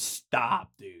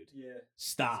 stop, dude. yeah,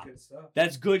 Stop. that's good stuff.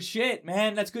 That's good shit,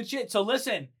 man. That's good shit. So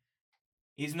listen,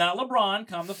 he's not LeBron.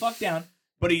 Calm the fuck down.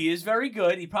 But he is very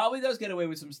good. He probably does get away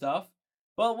with some stuff.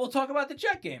 But we'll talk about the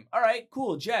Jet game. All right,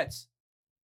 cool. Jets.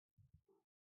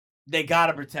 They got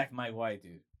to protect Mike White,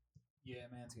 dude. Yeah,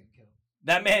 man's getting killed.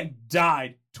 That man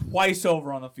died twice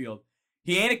over on the field.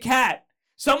 He ain't a cat.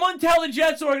 Someone tell the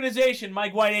Jets organization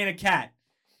Mike White ain't a cat.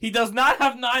 He does not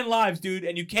have 9 lives, dude,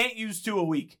 and you can't use 2 a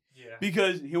week Yeah.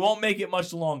 because he won't make it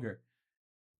much longer.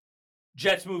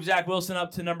 Jets move Zach Wilson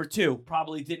up to number 2.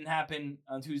 Probably didn't happen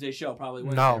on Tuesday's show. Probably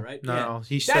Wednesday, No, right? no, Yeah. no.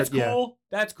 He That's said, yeah. cool.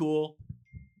 That's cool.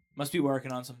 Must be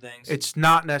working on some things. It's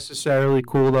not necessarily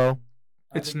cool, though.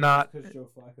 It's not. Because Joe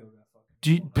Flacco got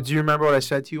fucking. But do you remember what I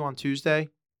said to you on Tuesday?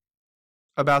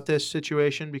 about this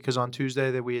situation because on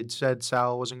Tuesday that we had said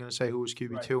Sal wasn't going to say who was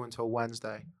QB2 until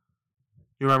Wednesday.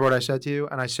 You remember what I said to you?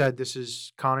 And I said this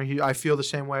is Connor Hughes. I feel the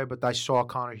same way, but I saw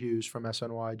Connor Hughes from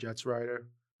SNY, Jets writer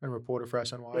and reporter for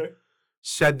SNY, Right.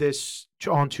 said this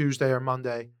on Tuesday or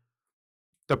Monday.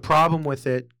 The problem with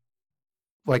it,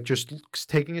 like just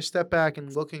taking a step back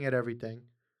and looking at everything,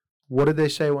 what did they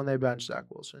say when they benched Zach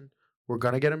Wilson? We're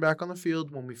gonna get him back on the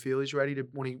field when we feel he's ready to.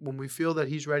 When we feel that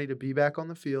he's ready to be back on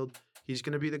the field, he's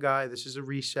gonna be the guy. This is a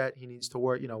reset. He needs to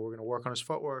work. We're gonna work on his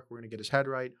footwork. We're gonna get his head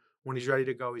right. When he's ready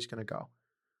to go, he's gonna go.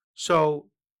 So,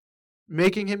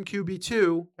 making him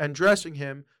QB2 and dressing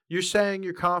him, you're saying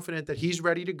you're confident that he's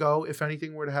ready to go if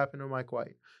anything were to happen to Mike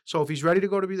White. So if he's ready to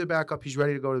go to be the backup, he's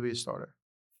ready to go to be a starter.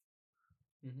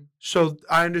 Mhm. So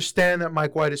I understand that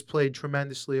Mike White has played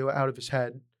tremendously out of his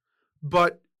head,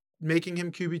 but making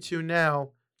him QB2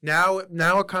 now it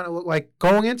kind of looked like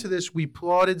going into this, we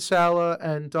applauded Saleh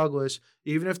and Douglas,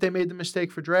 even if they made the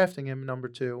mistake for drafting him number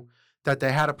 2, that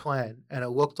they had a plan, and it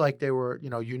looked like they were,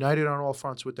 united on all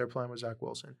fronts with their plan with Zach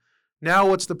Wilson. Now,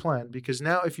 what's the plan? Because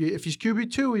now, if he's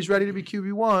QB2, he's ready to be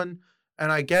QB1,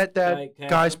 and I get that Can I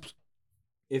guys. ask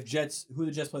him? Who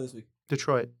the Jets play this week?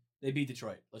 Detroit. They beat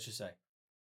Detroit. Let's just say,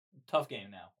 tough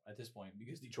game now at this point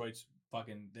because Detroit's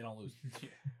they don't lose.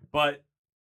 But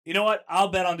you know what? I'll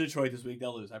bet on Detroit this week.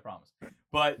 They'll lose. I promise.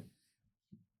 But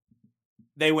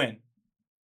they win,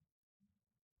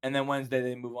 and then Wednesday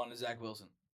they move on to Zach Wilson.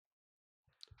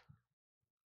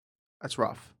 That's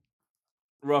rough.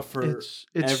 Rough for It's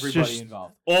everybody just,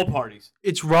 involved, all parties.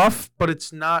 It's rough, but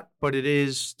it's not. But it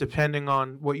is depending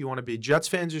on what you want to be. Jets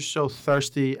fans are so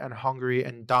thirsty and hungry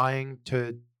and dying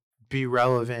to be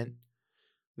relevant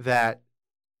that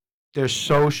they're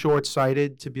so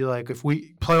short-sighted to be like, if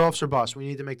we playoffs or bust, we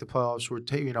need to make the playoffs.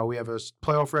 We have a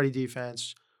playoff-ready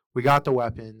defense. We got the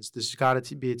weapons. This has got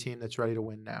to be a team that's ready to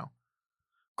win now.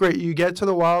 Great. You get to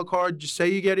the wild card. Just say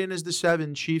you get in as the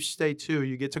 7, Chiefs stay 2.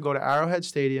 You get to go to Arrowhead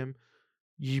Stadium.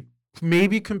 You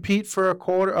maybe compete for a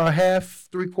quarter, a half,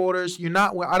 3/4. You're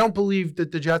not. I don't believe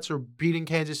that the Jets are beating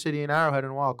Kansas City and Arrowhead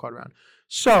in a wild card round.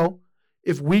 So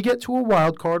if we get to a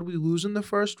wild card, we lose in the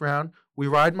first round. We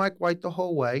ride Mike White the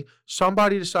whole way.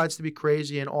 Somebody decides to be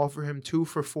crazy and offer him 2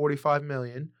 for $45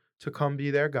 million to come be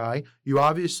their guy. You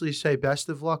obviously say, best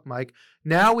of luck, Mike.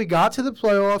 Now we got to the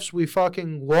playoffs. We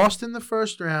fucking lost in the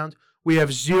first round. We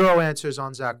have 0 answers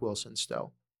on Zach Wilson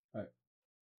still. Right.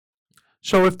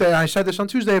 So I said this on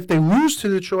Tuesday, if they lose to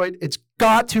Detroit, it's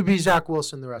got to be Zach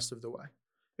Wilson the rest of the way.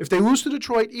 If they lose to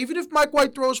Detroit, even if Mike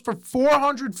White throws for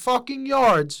 400 fucking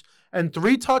yards and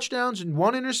 3 touchdowns and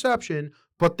 1 interception,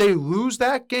 but they lose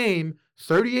that game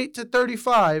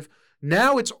 38-35,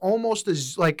 now it's almost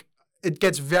as like it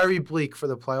gets very bleak for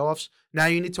the playoffs. Now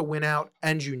you need to win out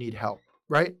and you need help,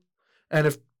 right? And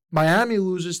if Miami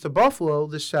loses to Buffalo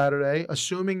this Saturday,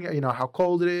 assuming how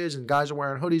cold it is and guys are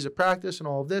wearing hoodies at practice and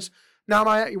all of this, now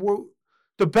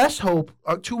the best hope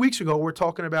 2 weeks ago we're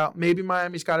talking about maybe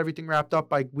Miami's got everything wrapped up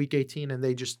by week 18 and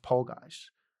they just pull guys.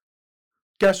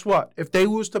 Guess what? If they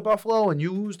lose to Buffalo and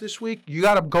you lose this week, you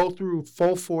got to go through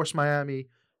full force Miami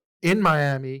in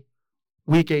Miami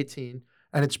week 18.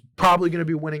 And it's probably going to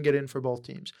be winning it in for both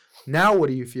teams. Now, what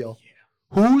do you feel?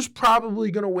 Yeah. Who's probably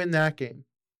going to win that game?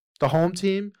 The home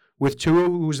team with Tua,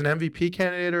 who was an MVP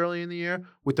candidate early in the year,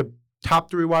 with the top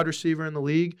 3 wide receiver in the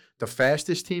league, the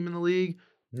fastest team in the league,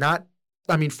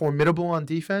 formidable on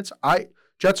defense.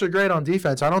 Jets are great on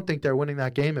defense. I don't think they're winning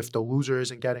that game if the loser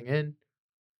isn't getting in.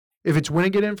 If it's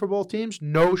winning it in for both teams,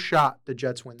 no shot the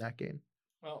Jets win that game.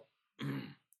 Well,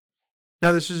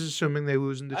 now this is assuming they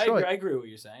lose in Detroit. I agree with what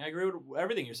you're saying. I agree with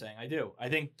everything you're saying. I do. I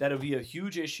think that'll be a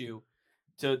huge issue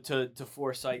to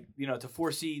foresight, to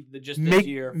foresee this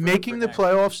year. Making the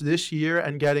playoffs this year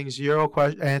and getting 0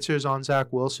 answers on Zach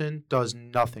Wilson does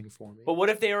nothing for me. But what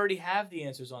if they already have the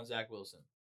answers on Zach Wilson?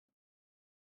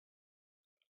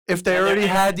 If they already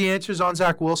had the answers on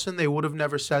Zach Wilson, they would have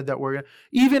never said that we're going to.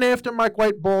 Even after Mike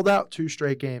White balled out 2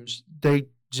 straight games, they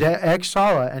egged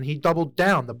Saleh and he doubled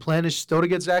down. The plan is still to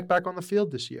get Zach back on the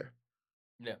field this year.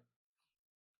 Yeah.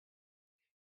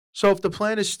 So if the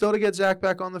plan is still to get Zach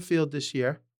back on the field this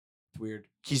year, it's weird.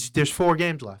 There's 4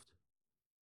 games left.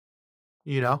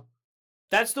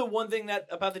 That's the one thing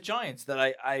about the Giants that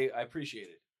I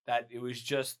appreciated. That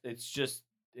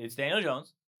it's Daniel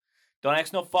Jones. Don't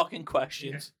ask no fucking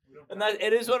questions. Yeah, and that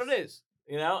it is what it is.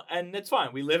 And it's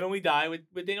fine. We live and we die with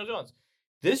Daniel Jones.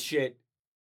 This shit.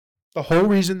 The whole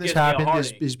reason this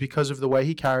happened is because of the way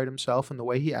he carried himself and the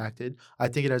way he acted. I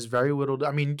think it has very little.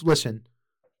 Listen,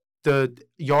 the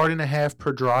 1.5 yards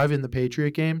per drive in the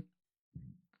Patriot game,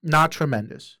 not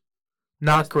tremendous,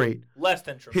 not great. Less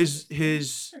than tremendous.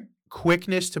 His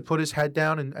quickness to put his head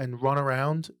down and run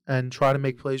around and try to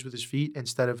make plays with his feet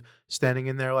instead of standing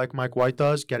in there like Mike White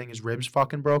does, getting his ribs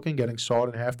fucking broken, getting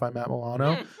sawed in half by Matt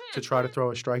Milano to try to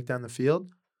throw a strike down the field.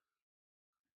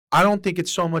 I don't think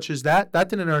it's so much as that. That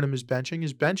didn't earn him his benching.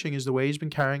 His benching is the way he's been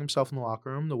carrying himself in the locker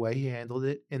room, the way he handled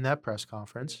it in that press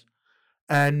conference.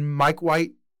 And Mike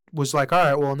White was like, all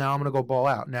right, well, now I'm going to go ball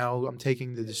out. Now I'm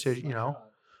taking the decision, you know.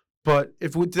 But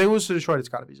if they lose to Detroit, it's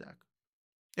got to be Zach.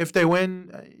 If they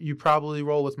win, you probably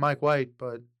roll with Mike White.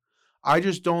 But I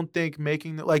just don't think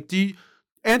making the, like,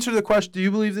 answer the question, do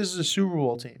you believe this is a Super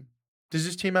Bowl team? Does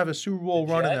this team have a Super Bowl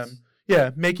run in them?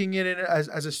 Yeah, making it in as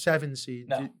a 7 seed.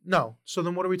 No. No. So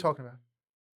then what are we talking about?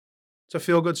 It's a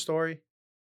feel-good story.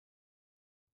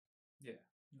 Yeah.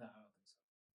 No, I don't think so.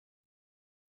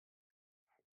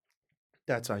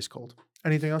 That's ice cold.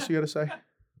 Anything else you got to say?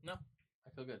 No, I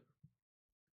feel good.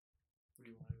 Where do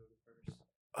you want to go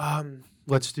first?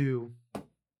 Let's do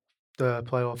the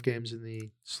playoff games in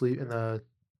the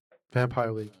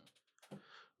Vampire League.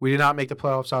 We did not make the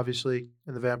playoffs, obviously,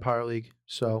 in the Vampire League.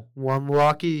 So one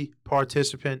lucky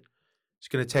participant is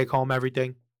going to take home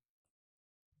everything.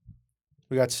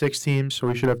 We got 6 teams, so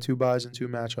we should have 2 buys and 2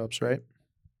 matchups, right?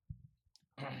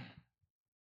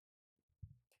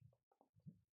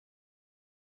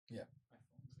 Yeah.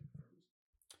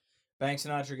 Bank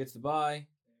Sinatra gets the bye.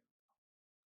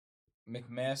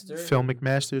 McMaster. Phil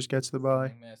McMasters gets the bye.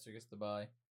 McMaster gets the bye.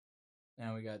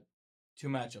 Now we got 2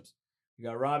 matchups. We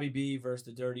got Robbie B versus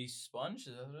the Dirty Sponge.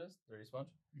 Is that what it is? Dirty Sponge.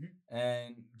 Mm-hmm.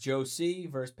 And Joe C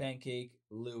versus Pancake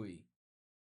Louie.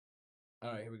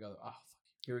 All right, here we go. Oh, fuck.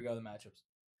 Here we go. The matchups.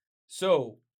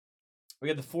 So we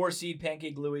got the 4 seed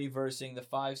Pancake Louie versus the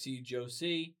 5 seed Joe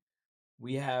C.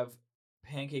 We have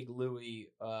Pancake Louie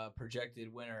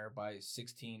projected winner by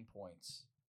 16 points.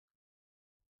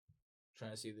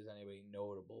 Trying to see if there's anybody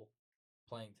notable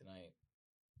playing tonight.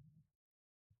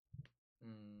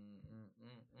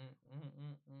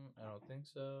 I don't think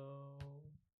so.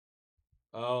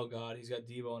 Oh, God. He's got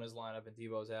Debo in his lineup, and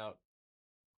Debo's out.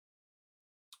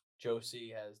 Joe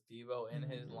C has Debo in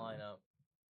his lineup.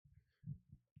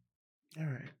 All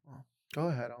right. Well, go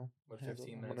ahead. With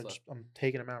 15 minutes left. I'm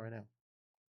taking him out right now.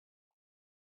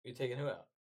 You taking who out?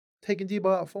 Taking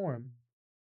Debo out for him.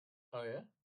 Oh, yeah?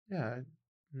 Yeah, I'm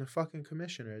the fucking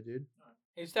commissioner, dude.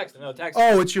 He's texting. No, texting.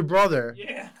 Oh, it's your brother.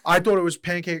 Yeah. I thought it was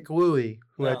Pancake Louie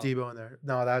who had No. Debo in there.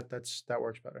 No, that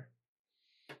works better.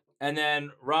 And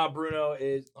then Rob Bruno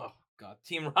is, oh, God,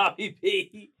 Team Robbie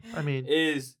P I mean,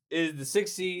 is the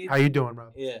 6 seed. how you doing,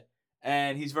 Rob? Yeah.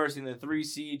 And he's versing the 3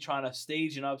 seed, trying to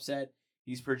stage an upset.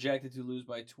 He's projected to lose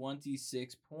by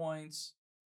 26 points.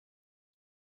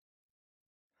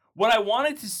 What I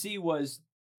wanted to see was,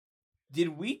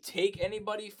 did we take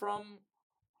anybody from...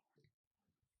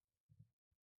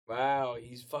 Wow,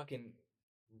 he's fucking...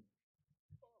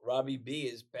 Robbie B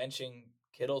is benching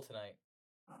Kittle tonight.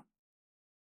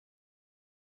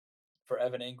 For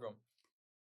Evan Ingram.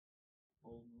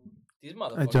 These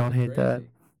motherfuckers I don't are hate that.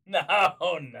 crazy.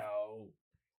 No.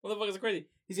 Motherfuckers are crazy.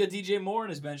 He's got DJ Moore on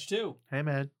his bench, too. Hey,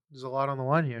 man, there's a lot on the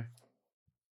line here.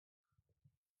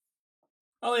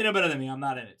 Oh, you know better than me. I'm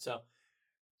not in it. So,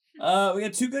 we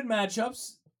got 2 good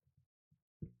matchups.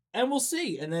 And we'll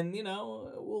see. And then,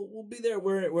 we'll be there.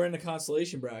 We're in the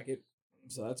consolation bracket.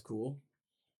 So that's cool.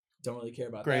 Don't really care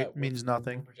about Great, that. means We're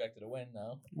nothing. projected to win,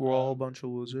 though. We're all a bunch of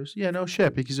losers. Yeah, no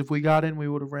shit, because if we got in, we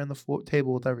would have ran the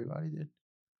table with everybody, dude.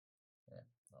 No.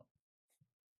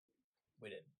 We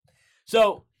didn't.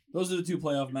 So, those are the 2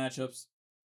 playoff matchups.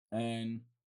 And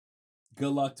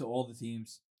good luck to all the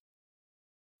teams.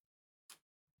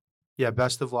 Yeah,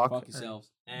 best of luck. Fuck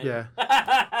yourselves. And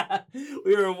Yeah.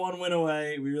 we were 1 win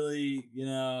away. We really,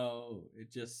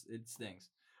 it stings.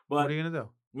 But What are you going to do?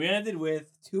 we ended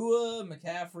with Tua,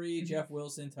 McCaffrey, Jeff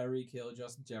Wilson, Tyreek Hill,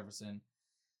 Justin Jefferson,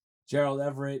 Gerald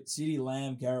Everett, CeeDee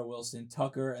Lamb, Garrett Wilson,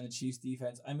 Tucker, and the Chiefs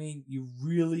defense. I mean, you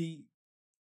really...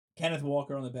 Kenneth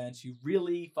Walker on the bench. You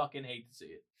really fucking hate to see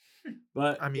it.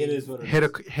 But I mean, it is what it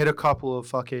is. hit a couple of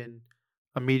fucking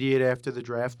immediate after the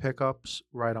draft pickups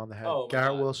right on the head. Oh, my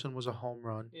Garrett God. Wilson was a home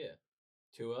run. Yeah.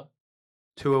 Tua.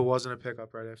 Tua wasn't a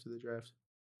pickup right after the draft.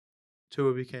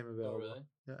 Tua became Oh, available. really?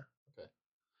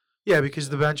 Yeah, because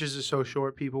the benches are so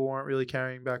short, people weren't really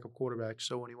carrying backup quarterbacks.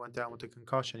 So when he went down with the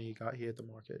concussion, he hit the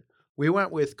market. We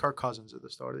went with Kirk Cousins at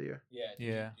the start of the year. Yeah.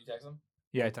 Yeah. Did you text him?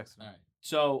 Yeah, I texted him. All right.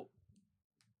 So,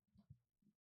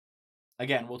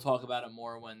 again, we'll talk about it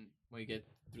more when we get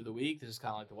through the week. This is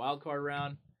kind of like the wild card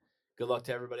round. Good luck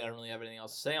to everybody. I don't really have anything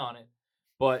else to say on it.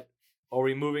 But are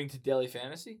we moving to daily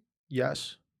fantasy?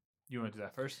 Yes. You want to do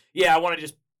that first? Yeah, I want to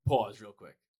just pause real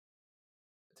quick.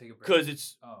 Take a break. because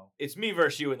it's Oh. it's me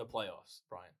versus you in the playoffs,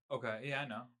 Brian, Okay. Yeah, I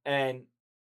know. and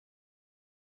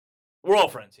we're all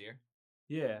friends here.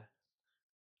 Yeah.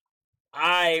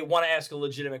 I want to ask a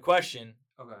legitimate question.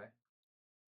 Okay.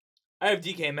 I have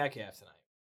DK Metcalf tonight.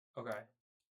 Okay.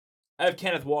 I have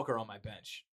Kenneth Walker on my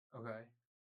bench, Okay.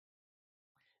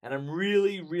 and I'm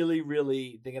really, really,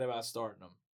 really thinking about starting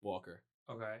him, Walker.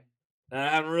 Okay. And I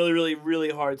have a really, really, really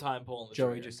hard time pulling the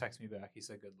Joey trigger. just texted me back. He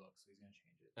said good luck, so he's gonna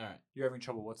change it. All right. You're having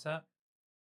trouble. What's that?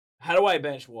 How do I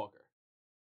bench Walker?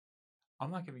 I'm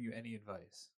not giving you any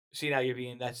advice. See, now you're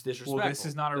being that's disrespectful. Well, this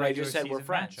is not a I regular just said we're season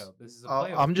friends. matchup. This is a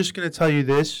playoff. I'm just going to tell you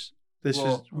this. This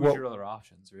well, is who's what your other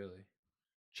options, really?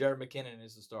 Jared McKinnon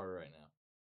is the starter right now,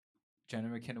 Jenner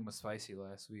McKinnon was spicy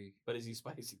last week. but is he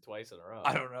spicy twice in a row?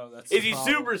 I don't know. That's Is the he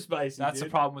problem. super spicy? That's dude?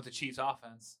 the problem with the Chiefs'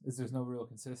 offense. Is there's no real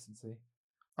consistency.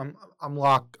 I'm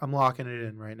locking it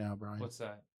in right now, Brian. What's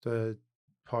that? The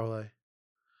parlay?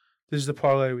 This is the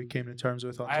parlay we came to terms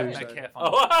with on I have Tuesday. Metcalf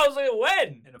Oh, on I was like,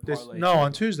 when? in a This, parlay. no, too.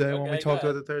 on Tuesday when we Okay, talked go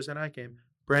about the Thursday night game.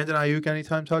 Brandon Ayuk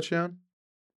anytime touchdown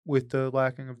with the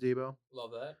lacking of Debo.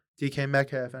 Love that. DK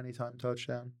Metcalf anytime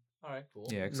touchdown. All right, cool.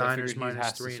 Yeah, 'cause I Niners figured he minus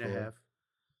has to 3.5. score.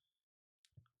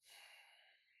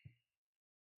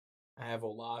 I have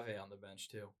Olave on the bench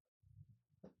too.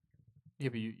 Yeah,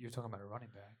 but you're talking about a running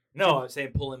back. No, I'm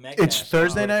saying pulling Metcalf. It's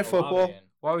Thursday night putting Olave football. in.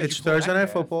 Why would It's you pull Thursday night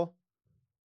Metcalf? football.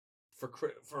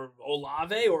 For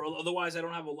Olave, or otherwise I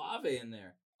don't have Olave in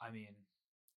there. I mean,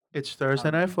 It's Thursday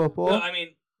don't night know. football. No, I mean,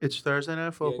 It's Thursday night yeah,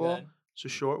 go football. ahead. It's a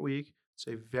short week. It's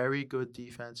a very good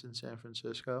defense in San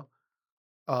Francisco.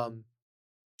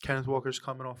 Kenneth Walker's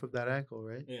coming off of that ankle,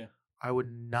 right? Yeah. I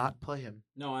would not play him.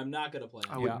 No, I'm not gonna play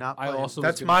him. I would Yeah, not I play him. also was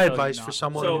That's gonna my tell you advice not for to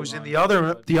someone play who's him. in the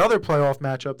other playoff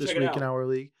matchup this Check it week out. in our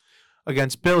league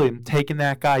against Billy. I'm taking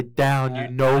that guy down. You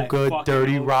no I good, fucking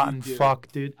dirty, hope you rotten do. fuck,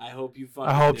 dude. I hope you fucking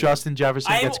I hope do. Justin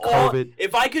Jefferson I am gets all- COVID.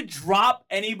 If I could drop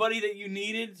anybody that you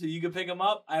needed so you could pick them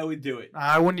up, I would do it.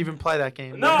 I wouldn't even play that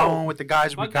game. No. We're going with the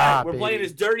guys we Fuck got. that. We're playing baby.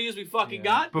 as dirty as we fucking Yeah.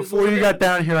 got. This is Before what you we're got doing.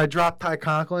 down here, I dropped Ty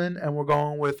Conklin, and we're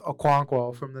going with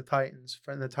Okonkwo from the Titans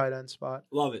from the tight end spot.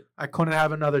 Love it. I couldn't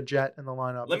have another Jet in the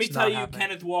lineup. Let me It's tell not you happening.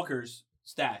 Kenneth Walker's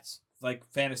stats, like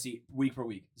fantasy week per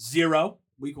week. 0,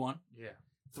 week 1. yeah.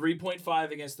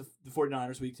 3.5 against the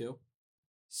 49ers, week 2.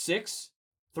 6,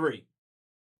 3.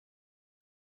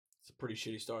 It's a pretty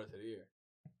shitty start to the year.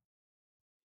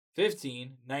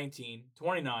 15, 19,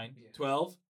 29, Yeah.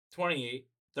 12, 28,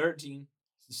 13,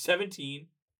 17,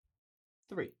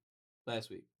 3 last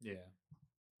week. Yeah.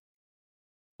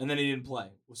 And then he didn't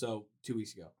play, so 2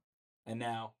 weeks ago. And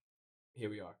now, here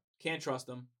we are. Can't trust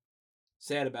him.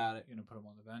 Sad about it. You're gonna put him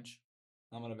on the bench.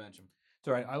 I'm going to bench him. It's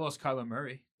all right. I lost Kyler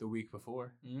Murray the week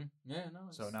before, Yeah, no.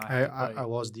 so it's- now I I, have to I, play I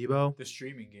lost Debo. the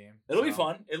streaming game. It'll be so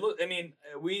fun. I mean,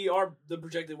 we are the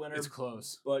projected winner, It's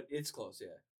close. but it's close,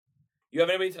 yeah. You have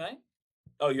anybody tonight?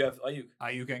 Oh, you have Ayuk.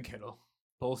 Ayuk and Kittle,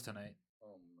 both tonight. Oh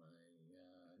my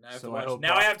god! Now I have So to I watch. hope Now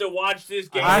Brock- I have to watch this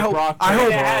game. I hope, Brock I hope,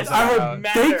 Purdy has I to hope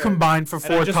matter. they combined for And I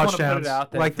 4 just wanna put it touchdowns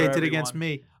out there like they for did against everyone.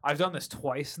 me. I've done this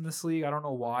twice in this league. I don't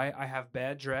know why. I have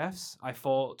bad drafts. I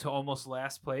fall to almost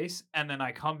last place, and then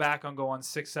I come back and go on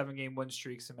 6-7 game win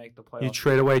streaks and make the playoffs. You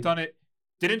trade away. I've done it.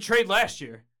 Didn't trade last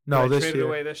year. No, but I this traded year.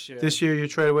 away this year. This year you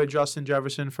trade away Justin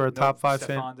Jefferson for a Nope, top 5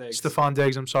 Stephon Diggs. Stephon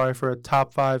Diggs, I'm sorry, for a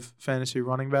top 5 fantasy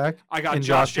running back. I got and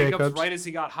Josh Josh Jacobs, Jacobs. right as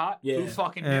he got hot. Yeah. Who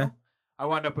fucking Yeah. knew? I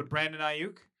wound up with Brandon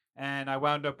Ayuk, and I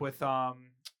wound up with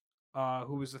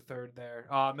who was the third there?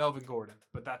 Melvin Gordon.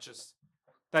 But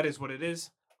that is what it is.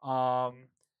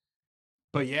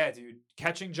 But yeah, dude,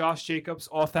 catching Josh Jacobs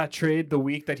off that trade the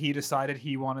week that he decided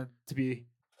he wanted to be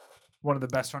one of the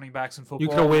best running backs in football. You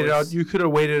could have waited was- out. You could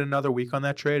have waited another week on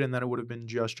that trade, and then it would have been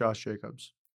just Josh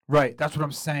Jacobs. Right, that's what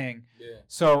I'm saying. Yeah.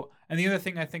 So, and the other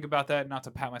thing I think about that, not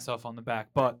to pat myself on the back,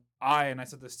 but I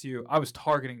said this to you, I was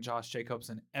targeting Josh Jacobs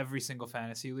in every single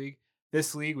fantasy league.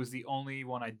 This league was the only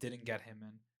one I didn't get him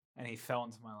in, and he fell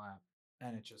into my lap,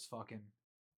 and it just fucking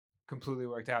completely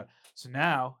worked out. So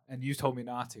now, and you told me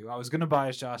not to, I was going to buy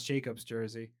his Josh Jacobs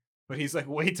jersey, but he's like,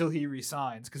 wait till he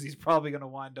resigns, because he's probably going to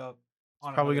wind up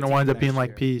on Probably another going to wind team up being next like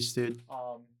year. peace, dude.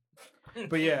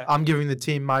 But yeah, I'm giving the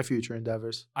team my future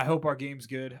endeavors. I hope our game's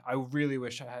good. I really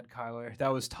wish I had Kyler. That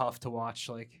was tough to watch,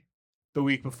 like the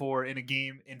week before in a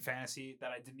game in fantasy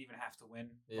that I didn't even have to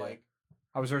win. Yeah. Like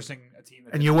I was versing a team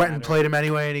that And you didn't went and matter. played him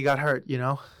anyway, and he got hurt. You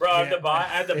know. Bro, I have Yeah. to buy. I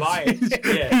have to buy it.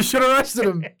 Yeah. You should have rested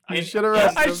him. You And- should have yeah,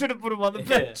 rested I him. should have put him on the Yeah.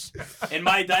 bench. In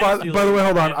my By, dynasty by the way, league,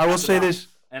 hold on. I will have to say buy. this.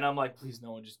 And I'm like, please,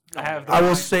 no one just. I have I will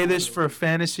Right. say this for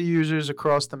fantasy users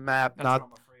across the map. That's what Not I'm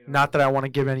afraid of. Not that I want to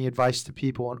give any advice to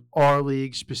people in our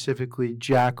league, specifically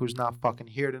Jack, who's not fucking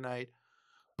here tonight.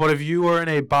 But if you are in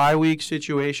a bye week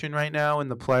situation right now in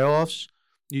the playoffs,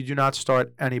 You do not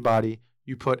start anybody.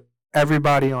 You put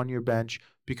everybody on your bench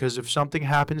because if something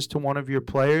happens to one of your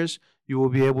players, you will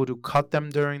be able to cut them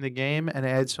during the game and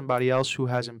add somebody else who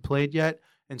hasn't played yet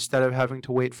instead of having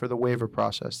to wait for the waiver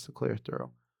process to clear through.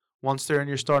 Once they're in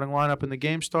your starting lineup and the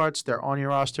game starts, they're on your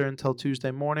roster until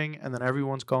Tuesday morning, and then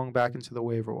everyone's going back into the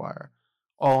waiver wire.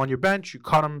 All on your bench, you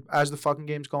cut them as the fucking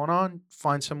game's going on.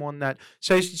 Find someone that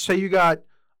say you got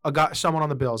someone on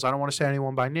the Bills. I don't want to say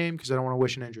anyone by name because I don't want to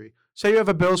wish an injury. Say you have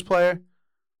a Bills player,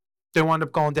 they wind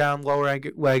up going down, lower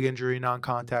leg injury,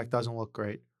 non-contact, doesn't look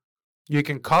great. You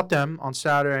can cut them on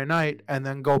Saturday night and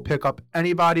then go pick up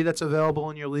anybody that's available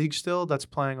in your league still that's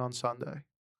playing on Sunday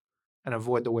and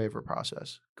avoid the waiver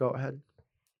process. Go ahead.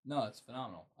 No, it's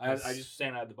phenomenal. I just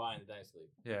saying I had to buy in the Dynasty League.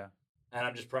 Yeah. And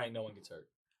I'm just praying no one gets hurt.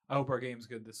 I hope our game's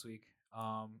good this week.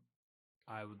 I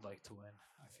would like to win.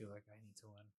 I feel like I need to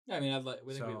win. Yeah, I mean,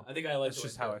 I think I like. That's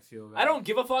just how I feel. About I don't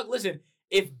give a fuck. Listen,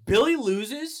 if Billy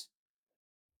loses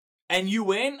and you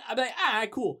win, I'd be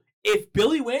like, cool. If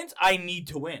Billy wins, I need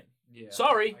to win. Yeah.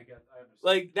 Sorry. I understand.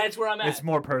 Like that's where I'm at. It's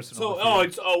more personal. So I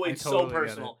it's totally so get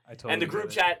personal. it. I totally And the get group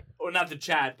it. chat, or not the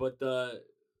chat, but the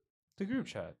group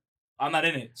chat. I'm not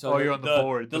in it. So You're on the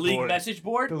board. The The league board. message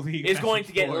board The league is going to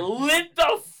message get board. lit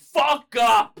the fuck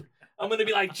up. I'm gonna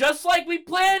be like, just like we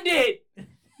planned it.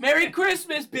 Merry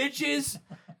Christmas, bitches.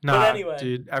 Nah, anyway.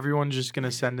 dude, everyone's just going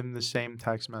to send him the same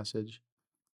text message.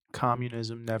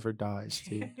 Communism never dies,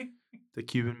 dude. The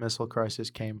Cuban Missile Crisis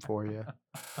came for you.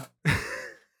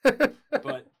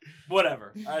 But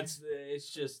whatever. It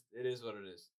is what it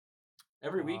is.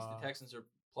 Every week the Texans are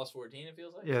plus 14. It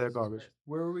feels like. Yeah, they're Jesus garbage. Christ.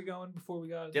 Where were we going before we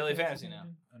got Daily fantasy now.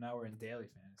 And now we're in daily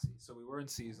fantasy. So we were in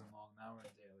season long. Now we're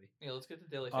in daily. Yeah, let's get to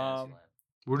daily fantasy land.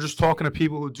 We're just talking to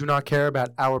people who do not care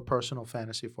about our personal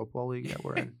fantasy football league that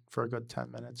we're in for a good 10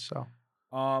 minutes. So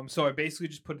So I basically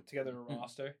just put it together a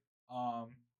roster.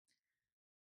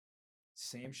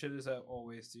 Same shit as I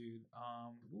always do.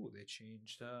 They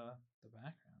changed the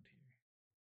background here.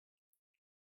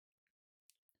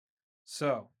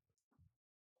 So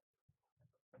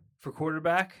for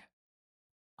quarterback,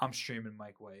 I'm streaming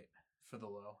Mike White for the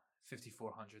low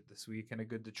 5,400 this week in a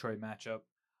good Detroit matchup.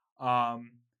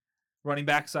 Running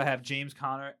backs, I have James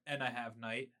Conner and I have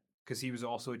Knight because he was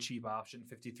also a cheap option,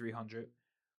 5,300.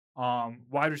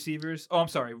 Wide receivers,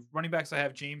 running backs, I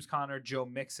have James Conner, Joe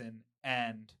Mixon,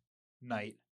 and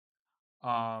Knight.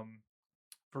 For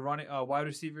running wide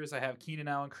receivers, I have Keenan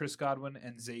Allen, Chris Godwin,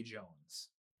 and Zay Jones.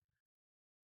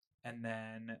 And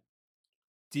then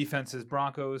defense is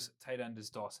Broncos, tight end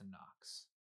is Dawson Knox.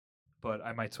 But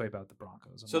I might swipe out the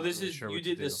Broncos. So this is you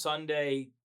did the Sunday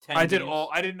 10 I did games?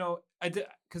 all. I didn't know. I did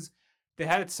because they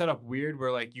had it set up weird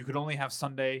where like you could only have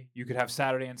Sunday, you could have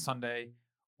Saturday and Sunday,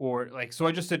 or like so.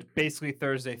 I just did basically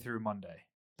Thursday through Monday,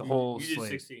 the whole You did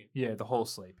slate. 16. Yeah, the whole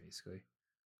slate basically.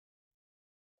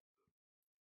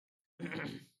 All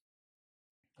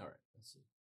right, let's see.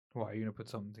 Why are you gonna put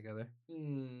something together?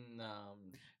 No.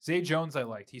 Zay Jones, I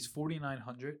liked. He's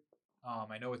 4,900.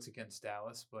 I know it's against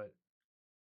Dallas, but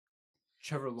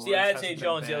Trevor Lawrence. See, I had hasn't St. been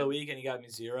Jones the bad. other week, and he got me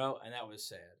 0, and that was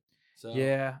sad. So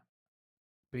Yeah,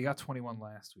 but he got 21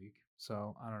 last week,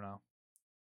 so I don't know.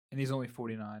 And he's only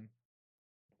 49.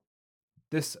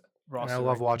 This and roster. I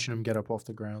love watching him get up off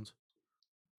the ground.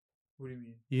 What do you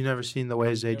mean? You never seen the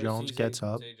way Zay You ever Jones see gets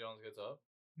up? Zay Jones gets up.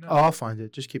 No. Oh, I'll find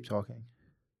it. Just keep talking.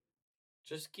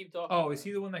 Just keep talking. Oh, is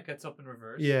he the one that gets up in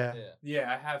reverse? Yeah. Yeah.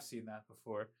 Yeah, I have seen that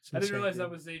before. It's I didn't insane, realize dude. that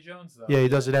was Zay Jones though. Yeah, he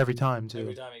does it every time too.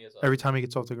 Every time he gets up. Every time he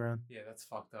gets off the ground. Yeah, that's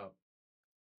fucked up.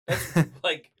 That's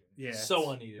like Yeah. so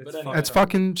it's- unneeded. it's But anyway. fucked That's up.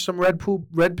 fucking some red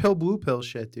pill, blue pill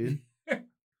shit, dude.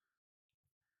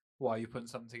 Why, you putting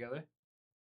something together?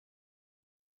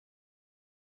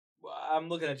 Well, I'm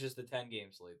looking at just the 10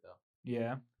 game slate though.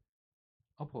 Yeah.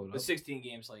 I'll pull it The up. 16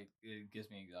 game slate it gives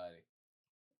me anxiety.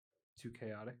 Too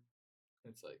chaotic.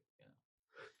 It's like,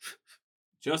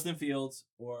 Justin Fields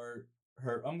or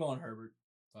I'm going Herbert.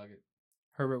 Fuck it.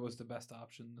 Herbert was the best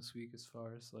option this week as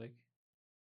far as like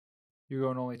you're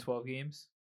going only 12 games?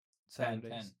 10.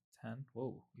 10?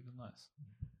 Whoa, even less.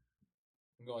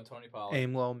 I'm going Tony Pollard.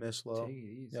 Aim low, miss low. Take it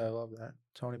easy. Yeah, I love that.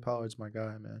 Tony Pollard's my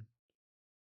guy, man.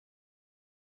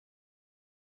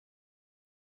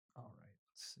 All right,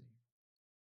 let's see.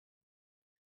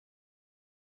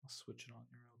 I'll switch it on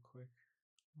here real quick.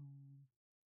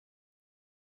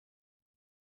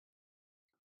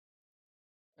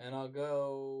 And I'll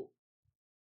go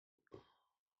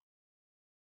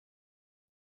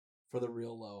for the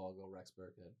real low. I'll go Rex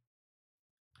Burkhead.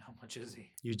 How much is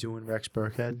he? You doing Rex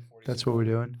Burkhead? That's what we're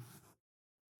doing.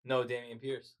 No, Damian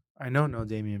Pierce. I know no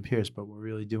Damian Pierce, but we're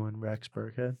really doing Rex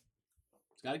Burkhead.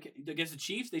 It's got against the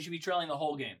Chiefs. They should be trailing the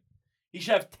whole game. He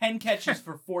should have 10 catches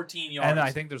for 14 yards. And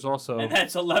I think there's also and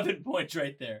that's 11 points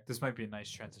right there. this might be a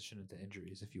nice transition into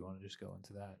injuries if you want to just go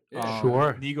into that. Yeah.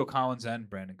 Sure. Nico Collins and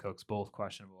Brandon Cooks both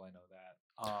questionable. I know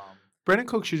that. Brandon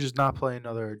Cook should just not play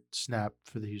another snap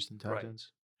for the Houston Right.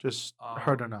 Texans. Just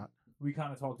hurt or not. We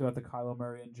kind of talked about the Kyler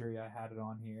Murray injury. I had it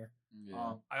on here.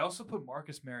 Yeah. I also put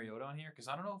Marcus Mariota on here because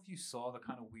I don't know if you saw the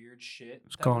kind of weird shit.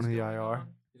 It's that going was to the going IR. on.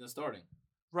 He's not starting.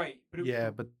 Right. But Yeah,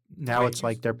 but now Wait, it's you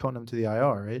like s- they're putting him to the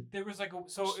IR, right? there was like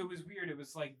so it was weird. It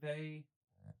was like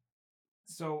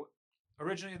so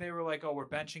originally they were like, oh, we're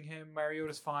benching him.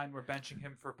 Mariota's fine. We're benching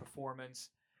him for performance.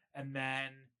 And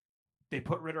then they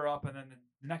put Ritter up, and then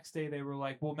the next day they were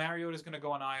like, well, Mariota's going to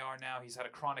go on IR now. He's had a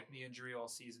chronic knee injury all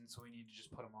season, so we need to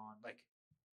just put him on. Like,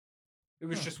 it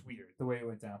was just weird the way it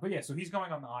went down. But yeah, so he's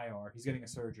going on the IR. He's getting a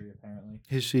surgery apparently.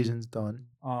 His season's done.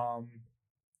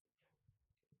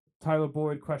 Tyler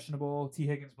Boyd questionable. T.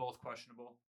 Higgins both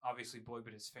questionable. Obviously Boyd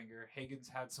bit his finger. Higgins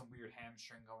had some weird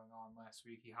hamstring going on last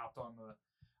week. He hopped on the.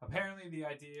 Apparently the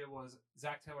idea was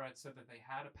Zach Taylor had said that they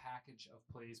had a package of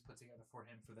plays put together for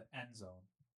him for the end zone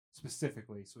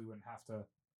specifically, so he wouldn't have to,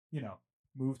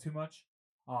 move too much.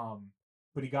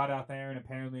 But he got out there and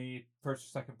apparently first or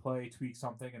second play tweaked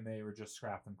something, and they were just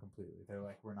scrapped him completely. They're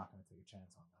like, we're not going to take a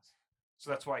chance on this. So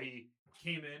that's why he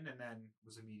came in and then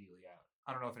was immediately out.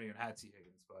 I don't know if anyone had T.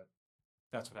 Higgins, but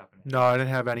that's what happened. No, I didn't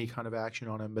have any kind of action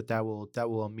on him, but that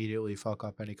will immediately fuck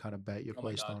up any kind of bet you Oh my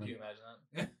placed God, on can you him. imagine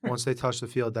that? Once they touch the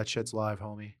field, that shit's live,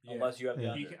 homie. Unless you have the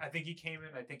Yeah. under. I think he came in.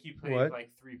 I think he played What? like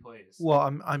 3 plays. Well,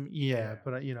 I'm Yeah.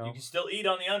 but You can still eat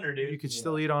on the under, dude. you could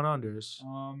still eat on unders.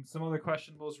 Some other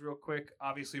questionables, real quick.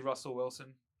 Obviously, Russell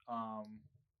Wilson,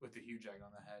 with the huge egg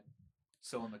on the head,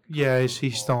 still in the Yeah, concussion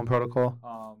he's still in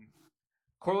protocol.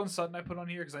 Cortland Sutton I put on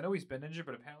here because I know he's been injured,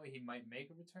 but apparently he might make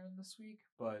a return this week,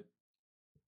 but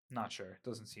not sure.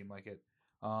 Doesn't seem like it.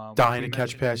 Dying we to catch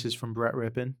mentioned- passes from Brett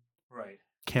Rippin. Right.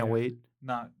 Can't Yeah. wait.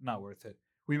 Not worth it.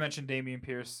 We mentioned Damian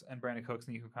Pierce and Brandon Cooks,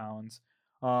 Nico Collins.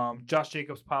 Josh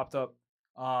Jacobs popped up.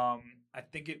 I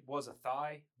think it was a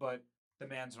thigh, but the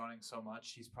man's running so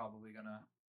much, he's probably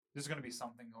there's gonna be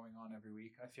something going on every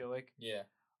week, I feel like. Yeah.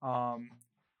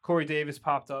 Corey Davis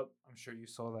popped up. I'm sure you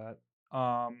saw that.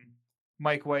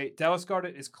 Mike White. Dallas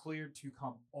Goedert is cleared to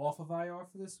come off of IR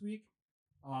for this week.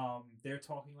 They're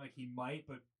talking like he might,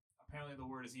 but apparently the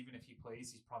word is even if he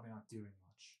plays, he's probably not doing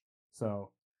much.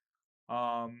 So,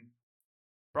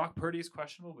 Brock Purdy is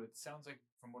questionable, but it sounds like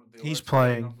from one of the He's alerts I read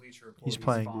playing. on Bleacher Report, He's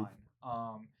playing, dude.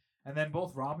 fine. And then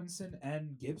both Robinson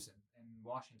and Gibson in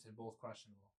Washington both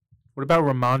questionable. What about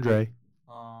Ramondre?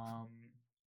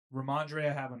 Ramondre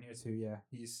I have on here too. Yeah,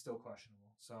 he's still questionable.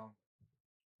 So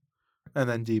And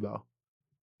then Debo.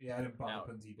 yeah, I didn't bother Now-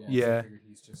 putting Debo. Yeah. So I figured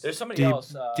he's just There's somebody Deep-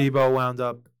 else. Debo wound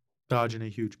up dodging a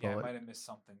huge yeah, I bullet. might have missed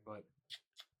something, but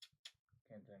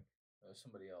Can't think. There's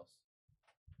somebody else.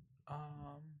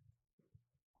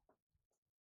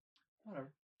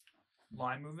 Whatever.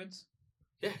 line movements.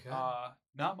 Yeah.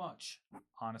 Not much,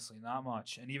 honestly, not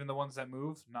much. And even the ones that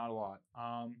moved, not a lot.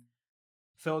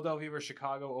 Philadelphia versus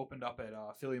Chicago opened up at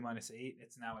Philly -8.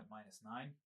 It's now at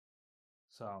 -9.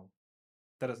 So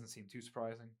that doesn't seem too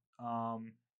surprising.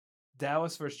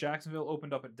 Dallas versus Jacksonville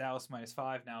opened up at Dallas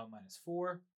 -5, now at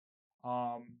 -4.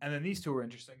 And then these two are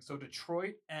interesting. So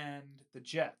Detroit and the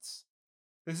Jets.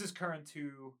 This is current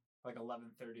to like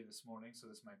 11:30 this morning, so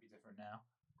this might be different now.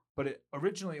 But it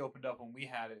originally opened up when we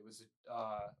had it. It was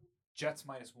Jets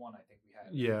 -1, I think we had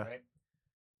it. Yeah. Right?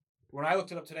 When I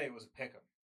looked it up today, it was a pick'em.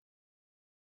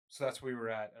 So that's where we were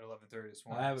at 11:30 this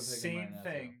morning. I have a pick'em Same right now,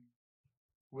 thing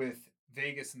with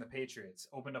Vegas and the Patriots.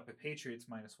 Opened up at Patriots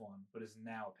 -1, but is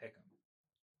now a pick'em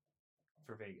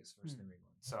for Vegas versus New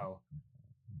England. So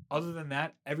other than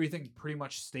that, everything pretty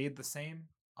much stayed the same.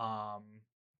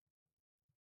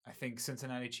 I think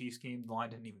Cincinnati Chiefs game, the line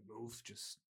didn't even move,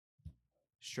 just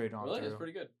straight on Really? through. That's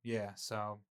pretty good. Yeah,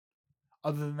 so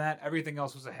other than that, everything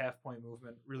else was a half-point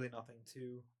movement. Really nothing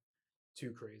too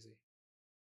crazy.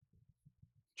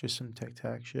 Just some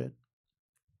tic-tac shit.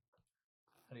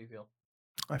 How do you feel?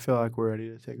 I feel like we're ready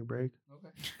to take a break.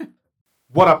 Okay.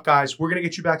 What up, guys? We're going to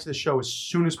get you back to the show as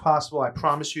soon as possible. I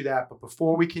promise you that. But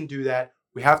before we can do that,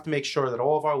 we have to make sure that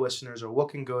all of our listeners are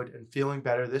looking good and feeling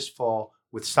better this fall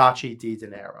with Saatchi Di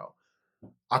Dinero.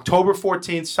 October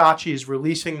 14th, Saatchi is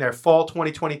releasing their fall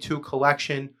 2022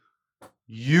 collection.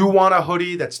 You want a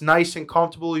hoodie that's nice and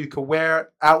comfortable. You can wear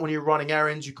it out when you're running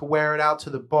errands. You can wear it out to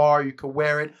the bar. You can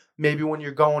wear it maybe when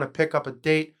you're going to pick up a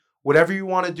date. Whatever you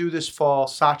want to do this fall,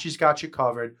 Saatchi's got you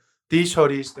covered. These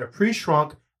hoodies, they're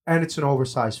pre-shrunk, and it's an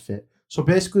oversized fit. So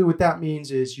basically what that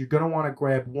means is you're going to want to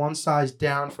grab one size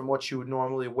down from what you would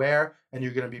normally wear, and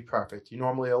you're going to be perfect. You're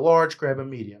normally a large, grab a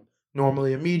medium.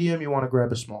 Normally a medium, you want to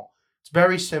grab a small. It's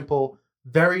very simple,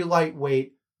 very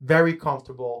lightweight, very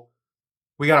comfortable.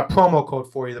 We got a promo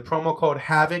code for you. The promo code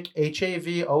HAVOC,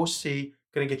 HAVOC,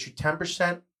 going to get you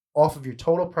 10% off of your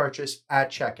total purchase at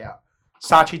checkout.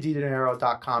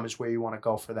 SachiDiDinero.com is where you want to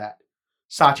go for that.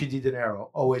 Sachi Di Dinero,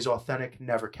 always authentic,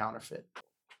 never counterfeit.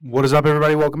 What is up,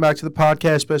 everybody? Welcome back to the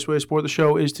podcast. Best way to support the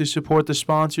show is to support the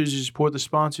sponsors. You support the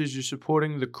sponsors, you're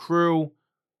supporting the crew.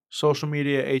 Social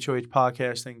media, HOH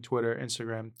Podcasting, Twitter,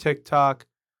 Instagram, TikTok.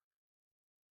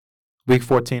 Week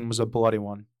 14 was a bloody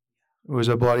one. It was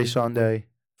a bloody Sunday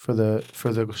for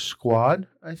the squad,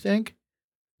 I think.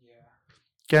 Yeah.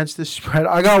 Against the spread.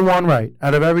 I got one right.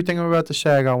 Out of everything I'm about to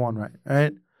say, I got one right. All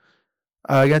right?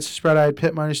 Against the spread, I had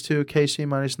Pitt -2, KC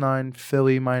 -9,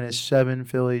 Philly -7.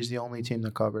 Philly's the only team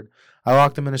that covered. I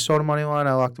locked the Minnesota money line.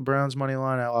 I locked the Browns money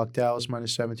line. I locked Dallas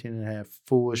 -17.5.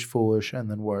 Foolish, and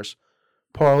then worse.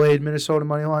 Parlayed Minnesota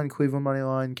money line, Cleveland money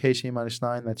line, KC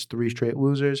 -9. That's 3 straight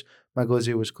losers. My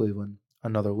glizzy was Cleveland,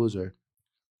 another loser.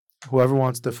 Whoever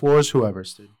wants the floors,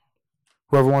 whoever's, dude.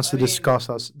 Whoever wants to discuss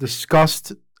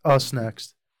us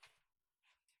next.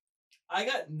 I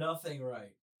got nothing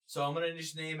right. So I'm going to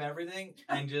just name everything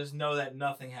and just know that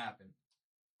nothing happened.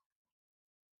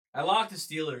 I locked the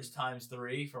Steelers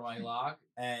 ×3 for my lock.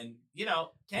 And,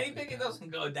 Kenny Pickett doesn't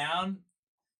go down.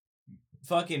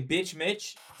 Fucking bitch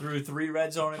Mitch threw 3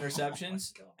 red zone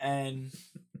interceptions. And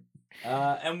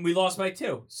we lost by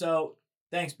 2. So,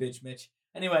 thanks, bitch Mitch.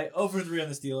 Anyway, 0-3 on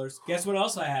the Steelers. Guess what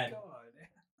else I had?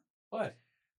 What?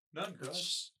 None good.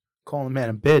 Calling the man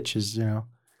a bitch is,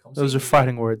 Come those see are me.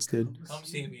 fighting words, dude. Come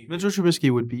see me. Mitchell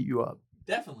Trubisky would beat you up.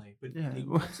 Definitely. But Yeah.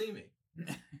 come see me.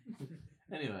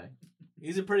 Anyway,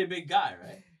 he's a pretty big guy,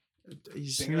 right?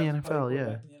 He's Big in the enough to play NFL, yeah.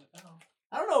 quarterback in the NFL.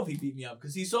 I don't know if he beat me up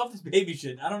because he's soft as baby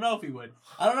shit. I don't know if he would.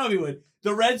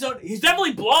 The red zone, he's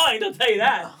definitely blind, I'll tell you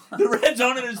that. The red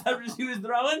zone interceptions he was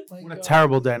throwing, What a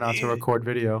terrible day not to record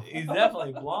video. he's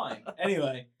definitely blind.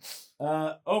 Anyway,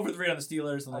 0-3 on the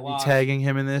Steelers and the I'd lock. be tagging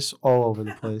him in this all over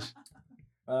the place.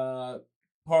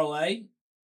 Parlay,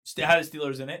 had the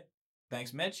Steelers in it.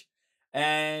 Thanks, Mitch.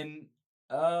 And,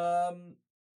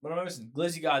 what am I missing?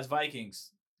 Glizzy Gods,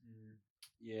 Vikings.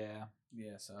 Yeah.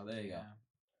 Yeah, so there you go.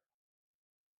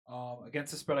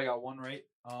 Against the spread, I got one right.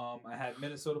 I had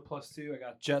Minnesota +2. I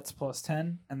got Jets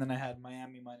 +10, and then I had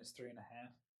Miami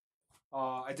 -3.5.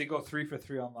 I did go 3 for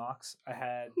 3 on locks. I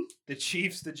had the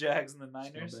Chiefs, the Jags, and the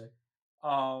Niners.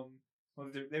 Well,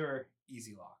 they were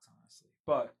easy locks, honestly.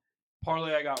 But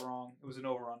parlay I got wrong. It was an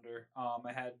over/under.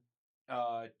 I had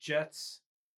Jets,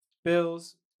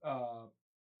 Bills,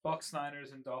 Bucks,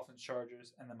 Niners, and Dolphins,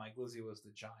 Chargers, and then my glizzy was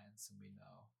the Giants, and we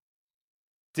know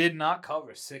did not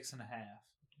cover 6.5.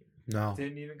 No.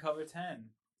 Didn't even cover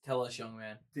 10. Tell us, young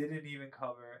man. Didn't even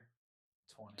cover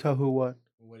 20. Tell who what?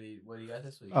 What do you got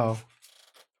this week? Oh.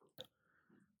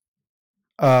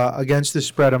 Against the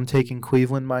spread, I'm taking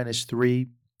Cleveland -3,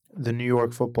 the New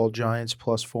York Football Giants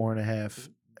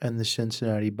 +4.5, and the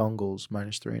Cincinnati Bengals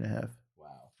 -3.5.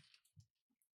 Wow.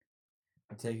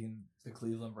 I'm taking the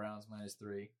Cleveland Browns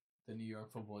 -3, the New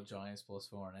York Football Giants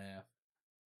 +4.5,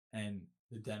 and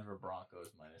the Denver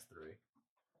Broncos -3.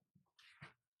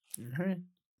 All right.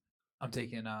 I'm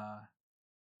taking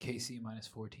KC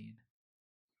 -14.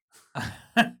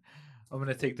 I'm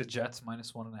gonna take the Jets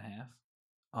 -1.5.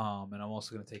 And I'm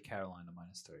also gonna take Carolina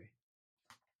 -3.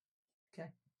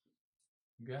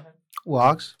 Go ahead.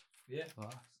 Locks. Yeah.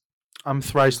 I'm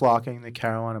thrice locking the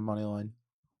Carolina money line.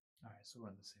 All right, so we're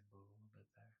in the same boat a little bit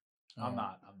there. I'm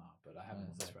not, but I haven't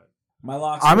Okay. spread. My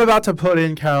locks. I'm about to put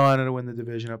in Carolina to win the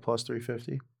division at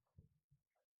 +350.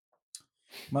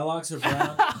 My locks are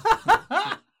brown.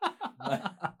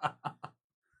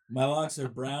 My locks are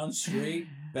Browns straight,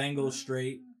 Bengals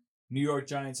straight, New York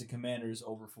Giants and Commanders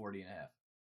over 40.5.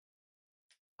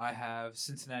 I have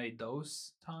Cincinnati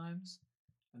dose times,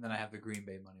 and then I have the Green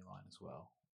Bay money line as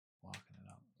well. Locking it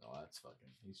up. Oh, that's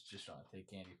fucking. He's just trying to take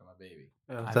candy from a baby.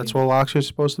 That's what locks are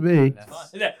supposed to be. That's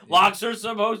fine. Yeah, locks are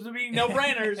supposed to be no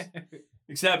brainers.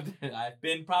 Except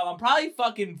I'm probably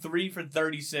fucking 3 for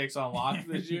 36 on locks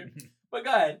this year. But go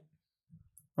ahead.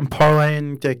 I'm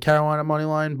parlaying the Carolina money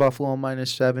line, Buffalo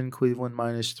 -7, Cleveland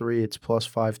 -3. It's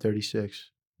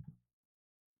 +536.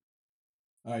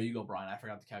 All right, you go, Brian. I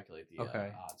forgot to calculate the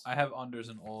odds. I have unders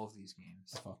in all of these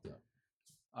games. I fucked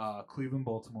up. Cleveland,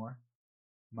 Baltimore,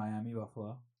 Miami,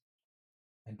 Buffalo,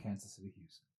 and Kansas City,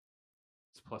 Houston.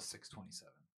 It's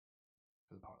 +627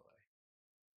 for the parlay.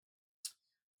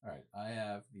 All right, I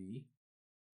have the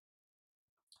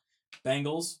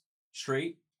Bengals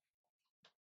straight,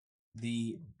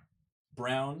 the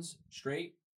Browns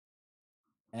straight,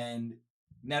 and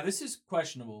now this is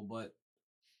questionable, but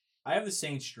I have the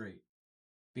Saints straight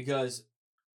because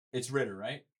it's Ritter,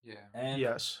 right? Yeah. And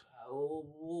Yes.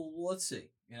 let's see.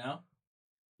 You know,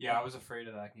 Yeah, I was afraid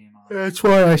of that game. Honestly. That's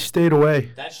why I stayed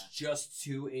away. that's just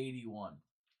 281.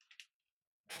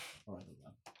 All right, hold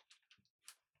on.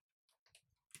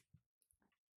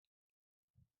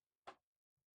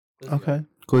 Let's go. Okay.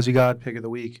 Glizzy God pick of the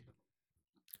week.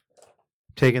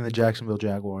 Taking the Jacksonville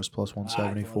Jaguars plus I thought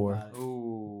 174. about it.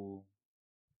 Ooh.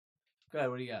 Go ahead.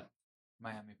 What do you got?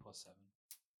 Miami +7.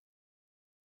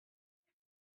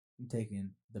 I'm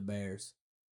taking the Bears.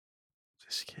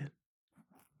 This kid.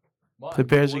 What? The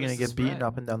Bears are What going is to the get beaten spread?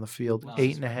 up and down the field. No,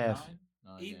 8.5.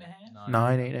 No, 8.5?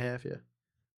 9, 8.5, yeah.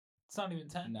 It's not even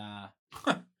 10. Nah.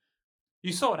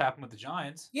 You saw what happened with the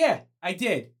Giants. Yeah, I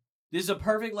did. This is a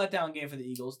perfect letdown game for the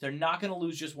Eagles. They're not going to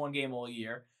lose just one game all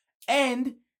year.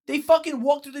 And they fucking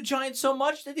walked through the Giants so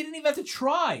much that they didn't even have to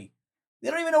try. They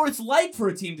don't even know what it's like for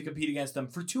a team to compete against them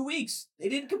for 2 weeks. They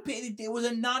didn't compete. It was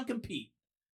a non-compete.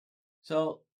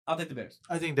 So, I'll take the Bears.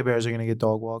 I think the Bears are going to get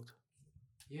dog walked.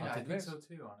 Yeah, I'll I take think the so Bears.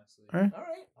 too, honestly. All right. All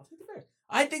right, I'll take the Bears.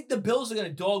 I think the Bills are going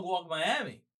to dog walk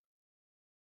Miami.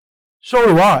 So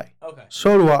do I. Okay.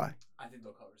 So do I. I think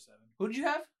they'll cover 7. Who did you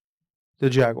have? The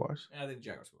Jaguars. Yeah, I think the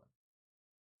Jaguars will win.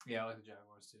 Yeah, I like the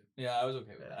Jaguars too. Yeah, I was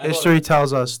okay with that. History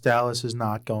tells us Dallas is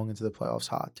not going into the playoffs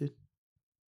hot, dude.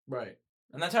 Right.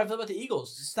 And that's how I feel about the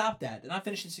Eagles. Stop that. They're not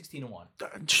finishing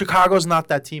 16-1. Chicago's not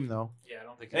that team, though. Yeah, I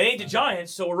don't think It ain't the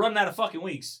Giants, so we're running out of fucking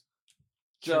weeks.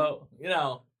 So, you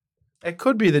know. It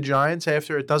could be the Giants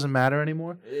after it doesn't matter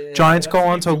anymore. Yeah, Giants that's go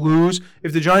on to maybe- lose.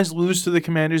 If the Giants lose to the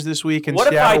Commanders this week and What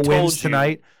if I Seattle told wins you-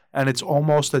 tonight and it's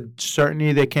almost a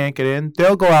certainty they can't get in,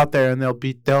 they'll go out there and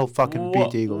they'll fucking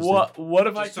beat the Eagles. dude. What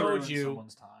if I Just to told ruin you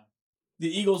someone's time.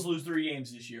 the Eagles lose 3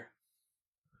 games this year?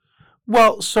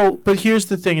 Well, but here's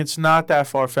the thing. It's not that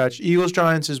far-fetched.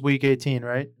 Eagles-Giants is week 18,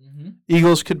 right? Mm-hmm.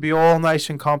 Eagles could be all nice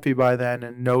and comfy by then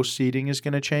and no seeding is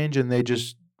going to change and they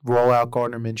just roll out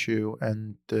Gardner Minshew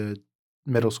and the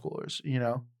middle schoolers, you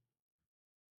know?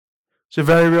 It's a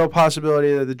very real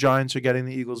possibility that the Giants are getting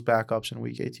the Eagles backups in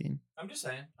week 18. I'm just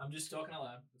saying. I'm just talking out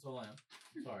loud. That's all I am.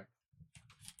 Sorry.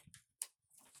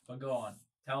 But go on.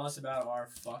 Tell us about our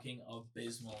fucking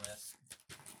abysmalness.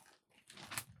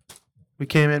 We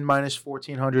came in minus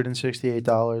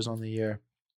 $1,468 on the year.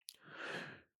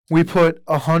 We put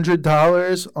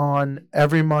 $100 on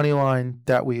every money line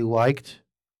that we liked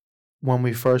when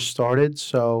we first started.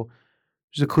 So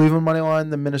there's the Cleveland money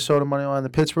line, the Minnesota money line, the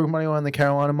Pittsburgh money line, the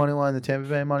Carolina money line, the Tampa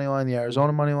Bay money line, the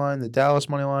Arizona money line, the Dallas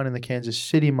money line, and the Kansas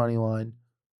City money line.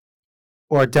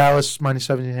 Or Dallas minus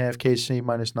 17.5, KC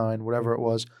minus 9, whatever it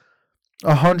was.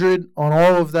 100 on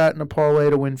all of that in a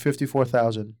parlay to win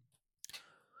 $54,000.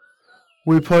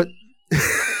 We put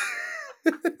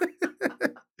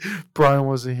Brian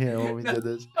wasn't here when we did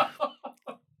this.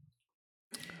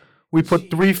 We put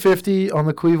 $350 on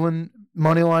the Cleveland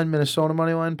money line, Minnesota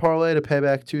money line parlay to pay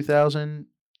back $2,000.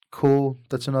 Cool.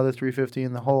 That's another $350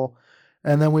 in the hole.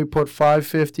 And then we put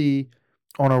 $550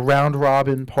 on a round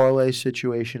robin parlay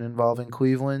situation involving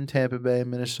Cleveland, Tampa Bay,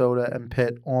 Minnesota, and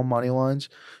Pitt, all money lines.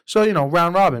 So,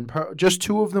 round robin. Just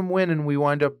 2 of them win, and we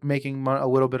wind up making a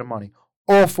little bit of money.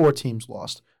 All 4 teams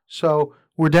lost. So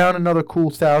we're down another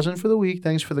cool $1,000 for the week.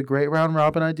 Thanks for the great round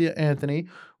robin idea, Anthony.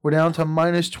 We're down to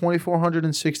minus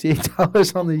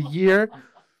 $2,468 on the year.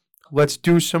 Let's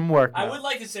do some work now. I would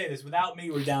like to say this. Without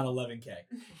me, we're down 11K.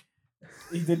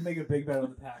 He did make a big bet on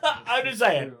the Packers. I'm just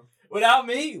saying. Without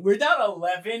me, we're down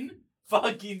 11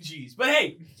 fucking G's. But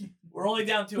hey, we're only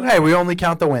down 2. Hey, we only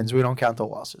count the wins. We don't count the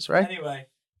losses, right? Anyway.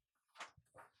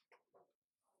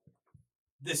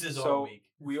 This is our So week.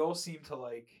 we all seem to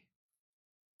like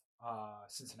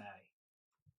Cincinnati.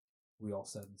 We all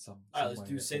said in some. All right, let's way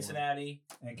do before. Cincinnati.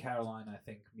 And Carolina. I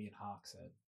think me and Hawk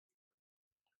said.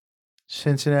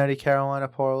 Cincinnati, Carolina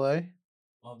parlay.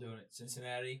 I'm doing it.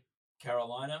 Cincinnati,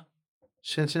 Carolina.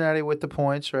 Cincinnati with the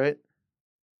points, right?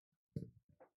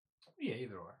 Yeah,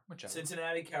 either or, whichever.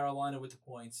 Cincinnati, Carolina with the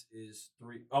points is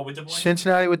 3. Oh, with the points?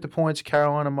 Cincinnati with the points,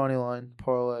 Carolina money line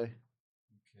parlay.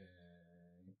 Okay.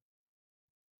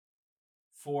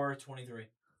 423.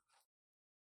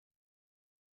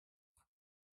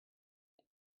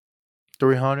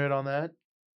 300 on that.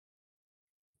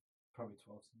 Probably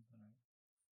 12 something.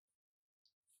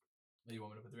 Oh, you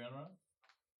want me to put 300 on it?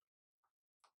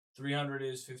 300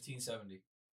 is 1570.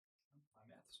 My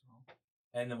math is wrong.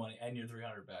 And the money. And your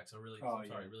 300 back. So really, Oh, sorry,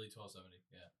 yeah. really 1270.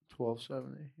 Yeah.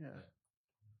 1270. Yeah.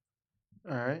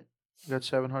 All right. We got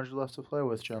 700 left to play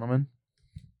with, gentlemen.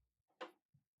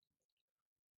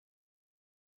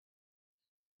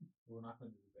 We're not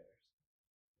going to do the Bears.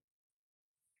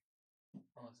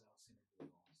 Unless Alcina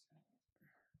really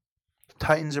wants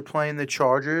Titans are playing the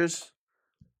Chargers.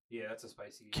 Yeah, that's a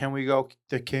spicy game. Can we go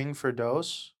the King for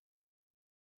Dose?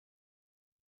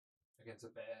 Against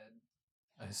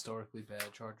a historically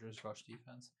bad Chargers rush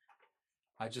defense.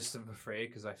 I just am afraid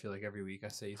because I feel like every week I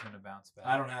say he's going to bounce back.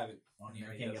 I don't have it on here.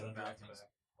 I He can't get doesn't on bounce DraftKings. back.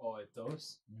 Oh, it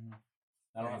does?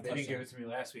 I don't have They didn't give touchdowns. it to me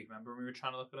last week. Remember we were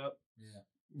trying to look it up? Yeah.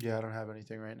 Yeah, I don't have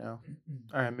anything right now.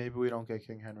 All right, maybe we don't get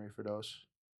King Henry for Dose.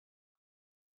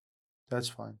 That's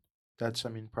fine. That's, I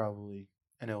mean, probably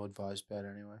an ill-advised bet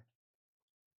anyway.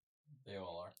 They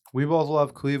all are. We both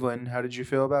love Cleveland. How did you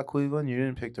feel about Cleveland? You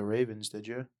didn't pick the Ravens, did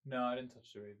you? No, I didn't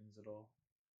touch the Ravens at all.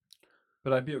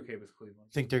 But I'd be okay with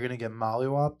Cleveland. Think they're going to get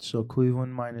mollywopped, so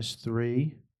Cleveland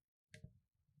 -3.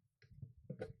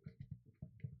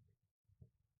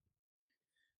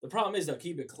 The problem is they'll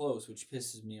keep it close, which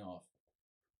pisses me off.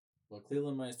 But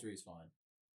Cleveland -3 is fine.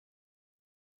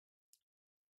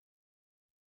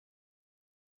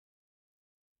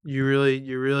 You're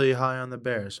really high on the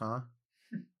Bears, huh?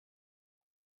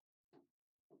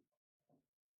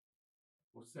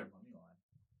 What's their money line?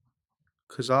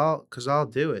 Cause I'll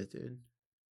do it, dude.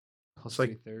 Plus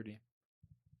like- 330.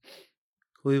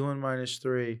 Cleveland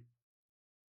 -3.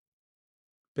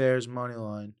 Bears money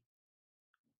line.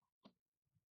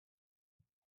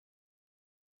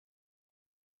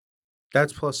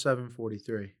 That's plus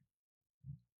 743.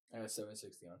 I got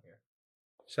 760 on here.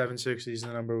 760 is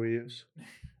the number we use.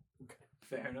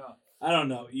 Fair enough. I don't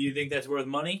know. You think that's worth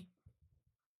money?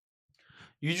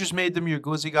 You just made them your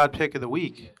Glizzy God pick of the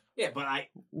week. Yeah, but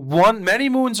Many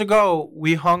moons ago,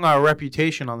 we hung our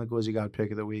reputation on the Glizzy God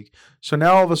pick of the week. So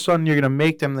now all of a sudden you're gonna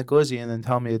make them the Glizzy and then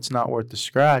tell me it's not worth the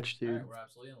scratch, all dude. right, we're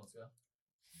absolutely in. Let's go.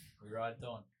 We ride it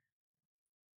on.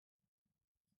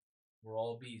 We're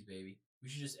all bees, baby. We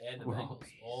should just add the We're all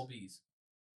Bengals. All bees.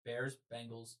 Bears,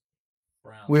 Bengals,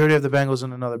 Browns. We already have the Bengals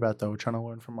in another bet though. We're trying to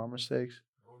learn from our mistakes.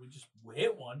 Or we just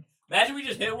hit one. Imagine we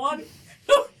just hit one.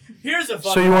 Here's a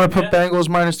fucking So you want to put idea. Bengals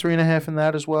 -3.5 in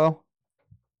that as well?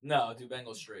 No, do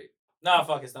Bengals straight. No,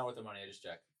 fuck, it's not worth the money. I just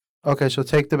checked. Okay, so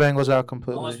take the Bengals out Unless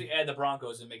completely. we add the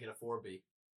Broncos and make it a 4B.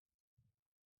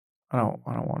 I don't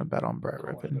want to bet on Brett I don't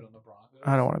want to Rippin. bet on the Broncos.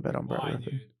 I don't want to bet on Brett Why, Rippin.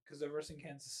 dude? Because they're versing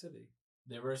Kansas City.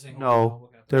 They're versing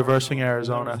No, they're versing They're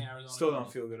Arizona. versing Arizona. Still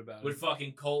don't feel good about With it.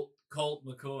 fucking Colt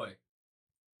McCoy.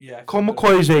 Yeah, I feel Colt good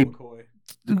McCoy is about a-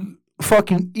 McCoy.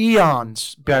 Fucking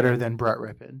eons better than Brett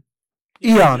Rippin.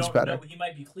 Yeah, but Eons you don't better. know- he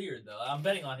might be cleared though. I'm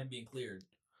betting on him being cleared.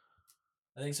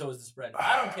 I think so is the spread.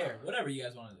 I don't care. Whatever you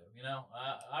guys want to do. You know,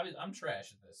 I'm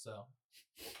trash at this. So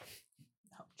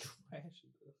I'm trash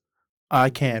at this. I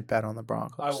can't bet on the I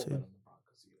Broncos. won't bet Dude. on the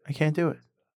Broncos either. I can't do it.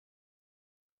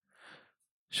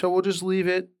 So we'll just leave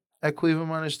it at Cleveland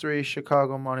 -3,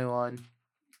 Chicago money line.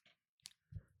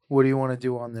 What do you want to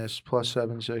do on this? Plus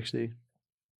 760.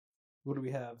 What do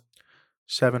we have?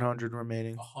 700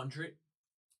 remaining. 100.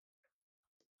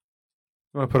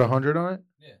 You want to put 100 on it?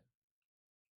 Yeah.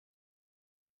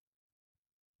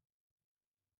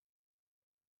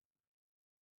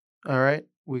 All right.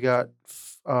 We got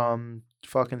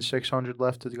fucking 600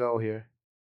 left to go here.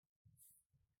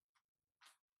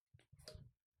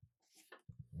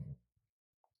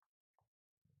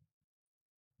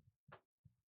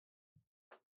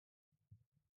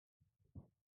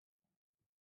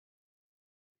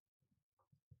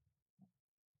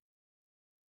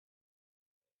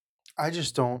 I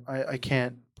just don't. I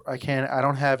can't. I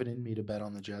don't have it in me to bet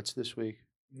on the Jets this week.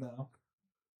 No.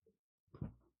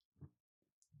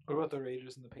 What about the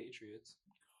Raiders and the Patriots?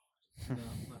 No,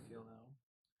 I feel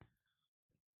no.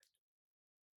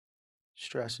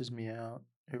 Stresses me out.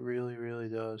 It really, really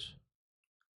does.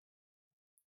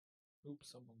 Oops,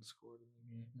 someone scored in the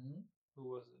game. Mm-hmm. Who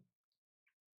was it?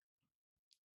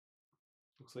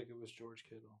 Looks like it was George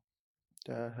Kittle.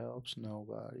 That helps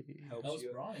nobody. Helps That was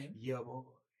you. Brian. Yeah, boy.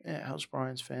 Yeah, it helps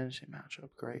Brian's fantasy matchup.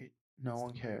 Great. No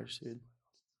one cares, dude.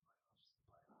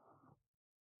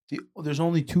 There's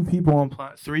only 3 people on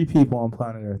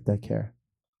planet Earth that care.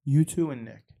 You two and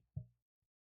Nick.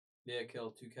 Yeah,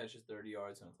 killed 2 catches, 30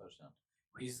 yards, and a touchdown.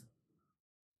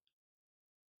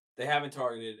 They haven't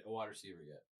targeted a wide receiver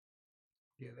yet.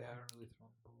 Yeah, they haven't really thrown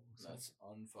the ball. That's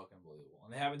unfucking believable.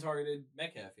 And they haven't targeted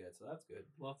Metcalf yet, so that's good.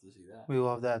 Love to see that. We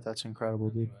love that. That's incredible,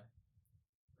 dude.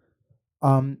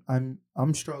 Anyway.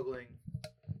 I'm struggling.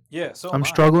 Yeah, so I'm am I.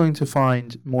 struggling to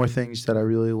find more things that I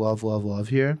really love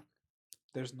here.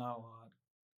 There's not a lot.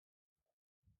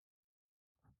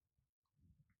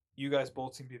 You guys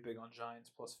both seem to be big on Giants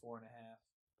plus 4.5.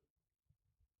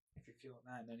 If you're feeling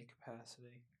that in any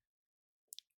capacity.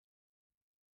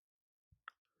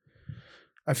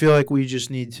 I feel like we just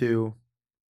need to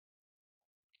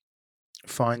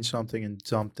find something and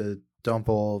dump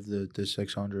all of the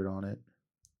 600 on it.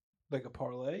 Like a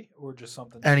parlay or just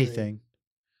something? straight? Anything.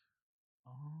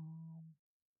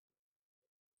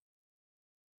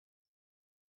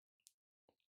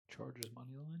 Chargers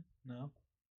money line? No.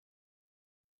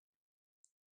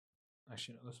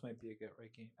 Actually, no. This might be a get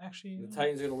right game. Actually, The no.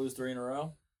 Titans are going to lose 3 in a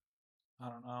row. I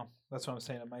don't know. That's what I'm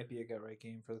saying. It might be a get right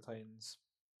game for the Titans.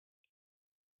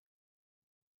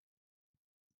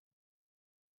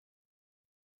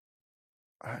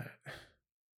 I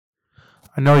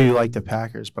know you like the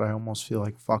Packers, but I almost feel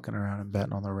like fucking around and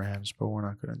betting on the Rams, but we're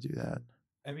not going to do that.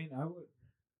 I mean, I would.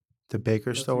 The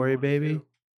Baker That's what story, you wanna baby. do.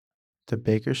 The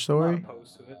Baker I'm story. not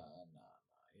opposed to it.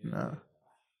 No.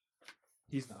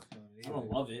 He's not feeling it I either.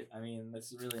 don't love it. I mean,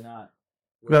 that's really not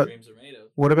what But- dreams are made of.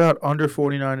 What about under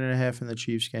 49.5 in the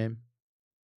Chiefs game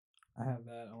I have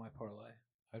that on my parlay.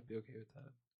 I'd be okay with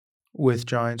that. with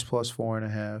Giants plus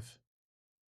 4.5?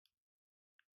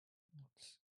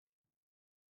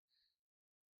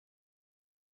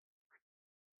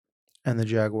 And the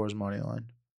Jaguars money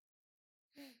line.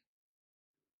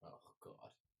 Oh,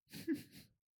 God.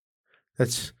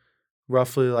 That's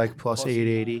roughly like plus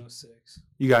 880. 906.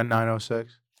 You got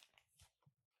 906.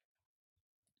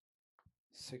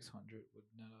 600 would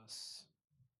net us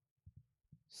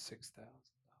 $6,000.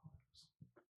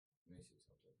 Let me see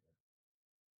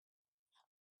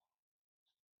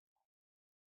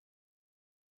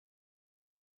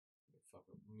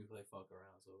something. Let me play fuck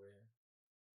arounds over here.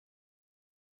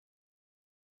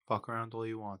 Fuck around all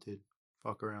you wanted.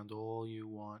 Fuck around all you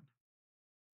want.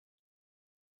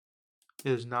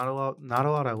 There's not a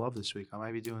lot I love this week. I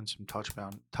might be doing some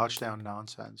touchdown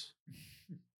nonsense.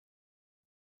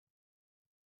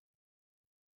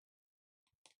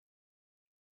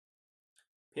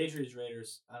 Patriots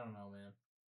Raiders. I don't know, man.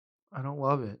 I don't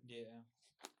love it. Yeah.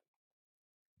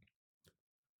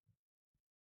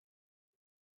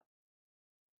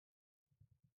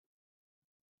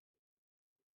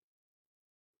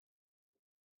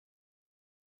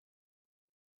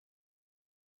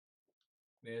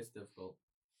 Yeah, it's difficult.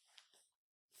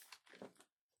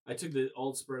 I took the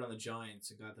old spread on the Giants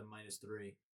and got the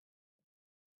 -3.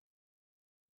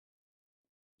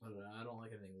 But I don't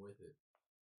like anything with it.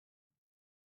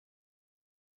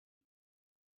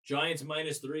 Giants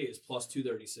 -3 is plus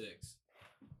 236.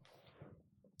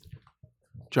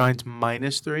 Giants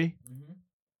 -3. Mm-hmm.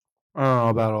 I don't know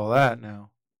about all that now.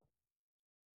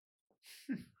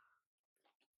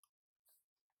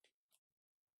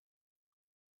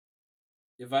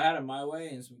 If I had it my way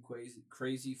and some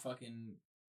crazy fucking,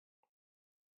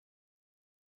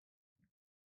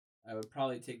 I would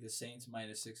probably take the Saints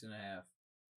 -6.5,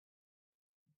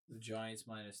 the Giants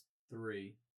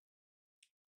 -3.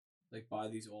 Like buy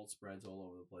these old spreads all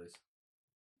over the place,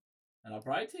 and I'll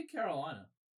probably take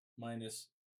Carolina minus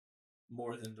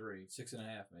more than 3,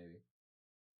 6.5 maybe.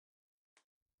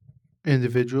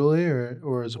 Individually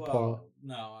or as a parlay? Well,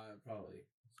 no, I probably.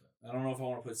 I don't know if I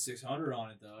want to put 600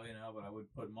 on it though, but I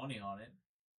would put money on it.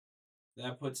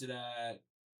 That puts it at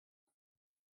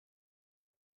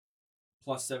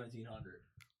plus 1,700.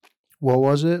 What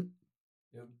was it?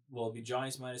 Well, it'd be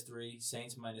Giants -3,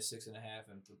 Saints -6.5,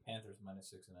 and the Panthers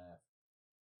 -6.5.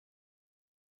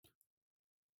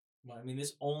 Well, I mean,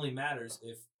 this only matters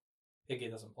if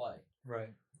Pickett doesn't play.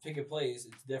 Right. If Pickett plays,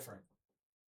 it's different.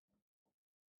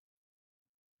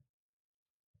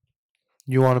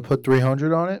 You want to put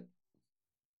 300 on it?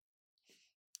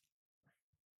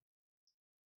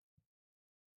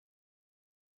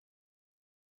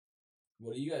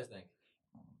 What do you guys think?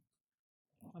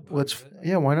 I'm fine Let's. with it.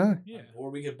 Yeah, why not? Yeah. Or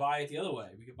we could buy it the other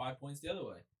way. We could buy points the other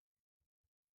way.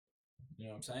 You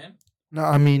know what I'm saying? No,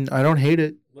 I mean I don't hate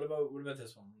it. What about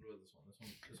this one? What about this one?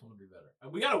 This one would be better.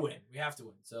 We gotta win. We have to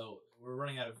win. So we're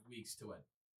running out of weeks to win.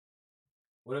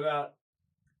 What about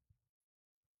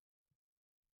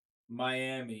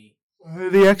Miami?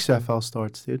 The XFL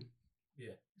starts, dude.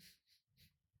 Yeah.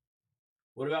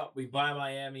 What about we buy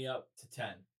Miami up to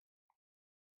 10?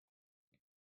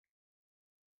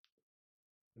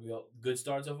 We got good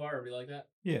start so far. Or we like that?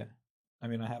 Yeah. I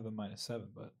mean, I have a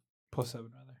 -7, but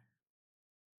 +7 rather.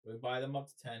 We buy them up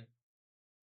to 10.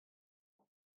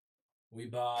 We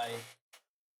buy.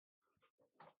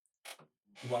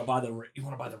 You want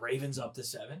to buy the Ravens up to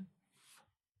 7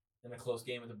 in a close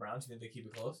game with the Browns? You think they keep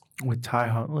it close? With Ty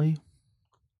Huntley.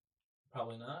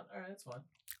 Probably not. All right, that's fine.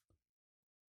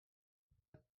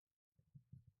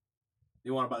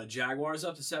 You want to buy the Jaguars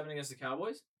up to 7 against the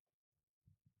Cowboys,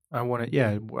 I want it.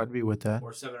 Yeah, I'd be with that.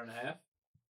 or 7.5?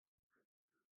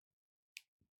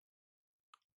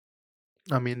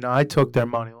 I mean, I took their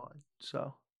money line,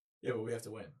 so. Yeah, but we have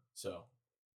to win, so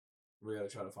we got to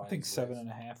try to find. I think these ways.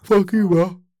 7.5. Fuck you,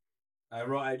 bro. I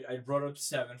brought it up to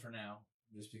 7 for now.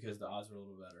 just because the odds were a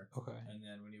little better. Okay. And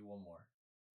then we need one more,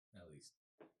 at least.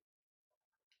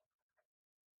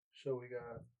 So we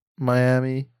got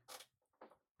Miami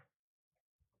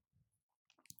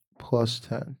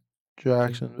 +10,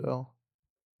 Jacksonville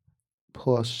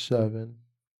 +7.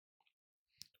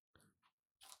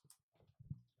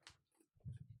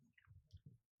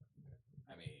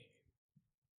 I mean,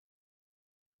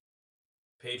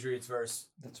 Patriots versus.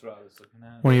 That's what I was looking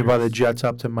at. When you buy the Jets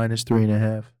up to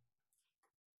 -3.5.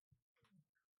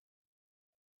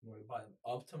 What, buy them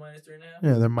up to -3.5?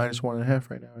 Yeah, they're -1.5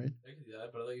 right now, right? They could do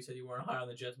that, but I thought you said you weren't high on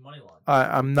the Jets money line.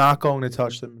 I'm not going to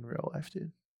touch them in real life,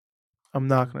 dude. I'm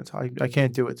not going to. I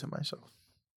can't do it to myself.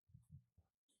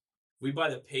 We buy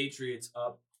the Patriots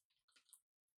up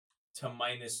to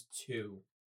 -2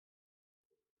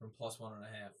 from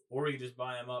 +1.5, or we could just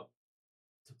buy them up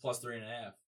to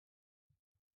 +3.5.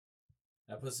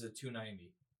 That puts us at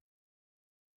 290.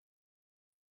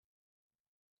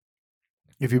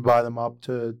 If you buy them up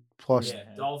to plus,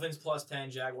 Yeah, Dolphins +10,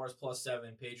 Jaguars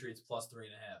 +7, Patriots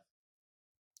 +3.5.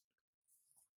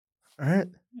 all right.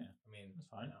 Yeah, I mean, that's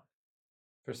fine. you know,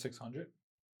 For 600.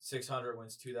 600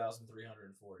 wins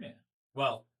 2,340. Yeah.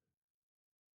 Well,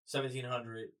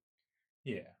 1,700.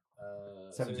 Yeah.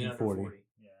 1,740.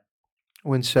 Yeah.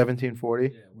 Win 1740.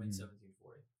 Yeah, wins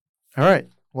 1,740. All right.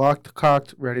 Locked,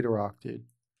 cocked, ready to rock, dude.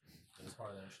 That's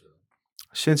harder than it should have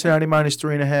been. Cincinnati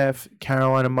 -3.5.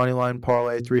 Carolina moneyline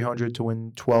parlay 300 to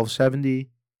win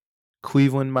 1270.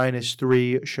 Cleveland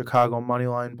 -3. Chicago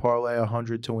moneyline parlay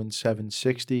 100 to win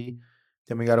 760.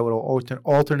 Then we got a little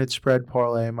alternate spread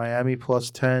parlay: Miami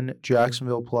 +10,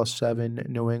 Jacksonville +7,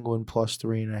 New England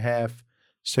 +3.5,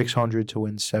 600 to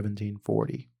win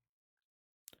 1740.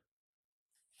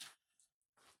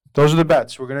 Those are the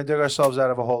bets. We're gonna dig ourselves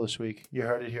out of a hole this week. You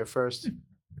heard it here first.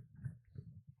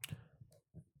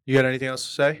 You got anything else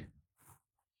to say?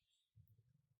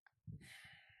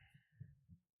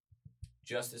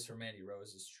 Justice for Mandy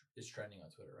Rose is trending on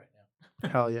Twitter right now.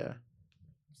 Hell yeah.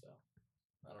 So,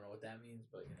 I don't know what that means,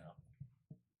 but you know.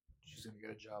 She's going to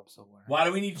get a job somewhere. Why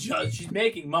do we need Justice? She's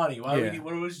making money. Why do we Yeah. need,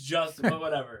 what was Justice?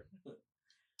 Whatever.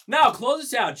 Now, close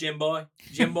us out, Jim Boy.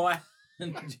 Jim Boy.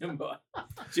 Jim Boy.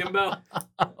 Jimbo.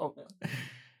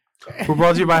 We're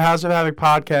brought to you by House of Havoc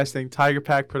Podcasting, Tiger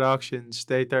Pack Productions,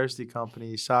 Stay Thirsty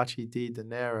Company, Sachi D. De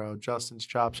Niro, Justin's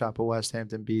Chop Shop at West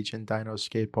Hampton Beach, and Dino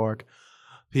Skate Park.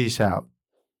 Peace out.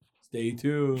 Stay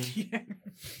tuned.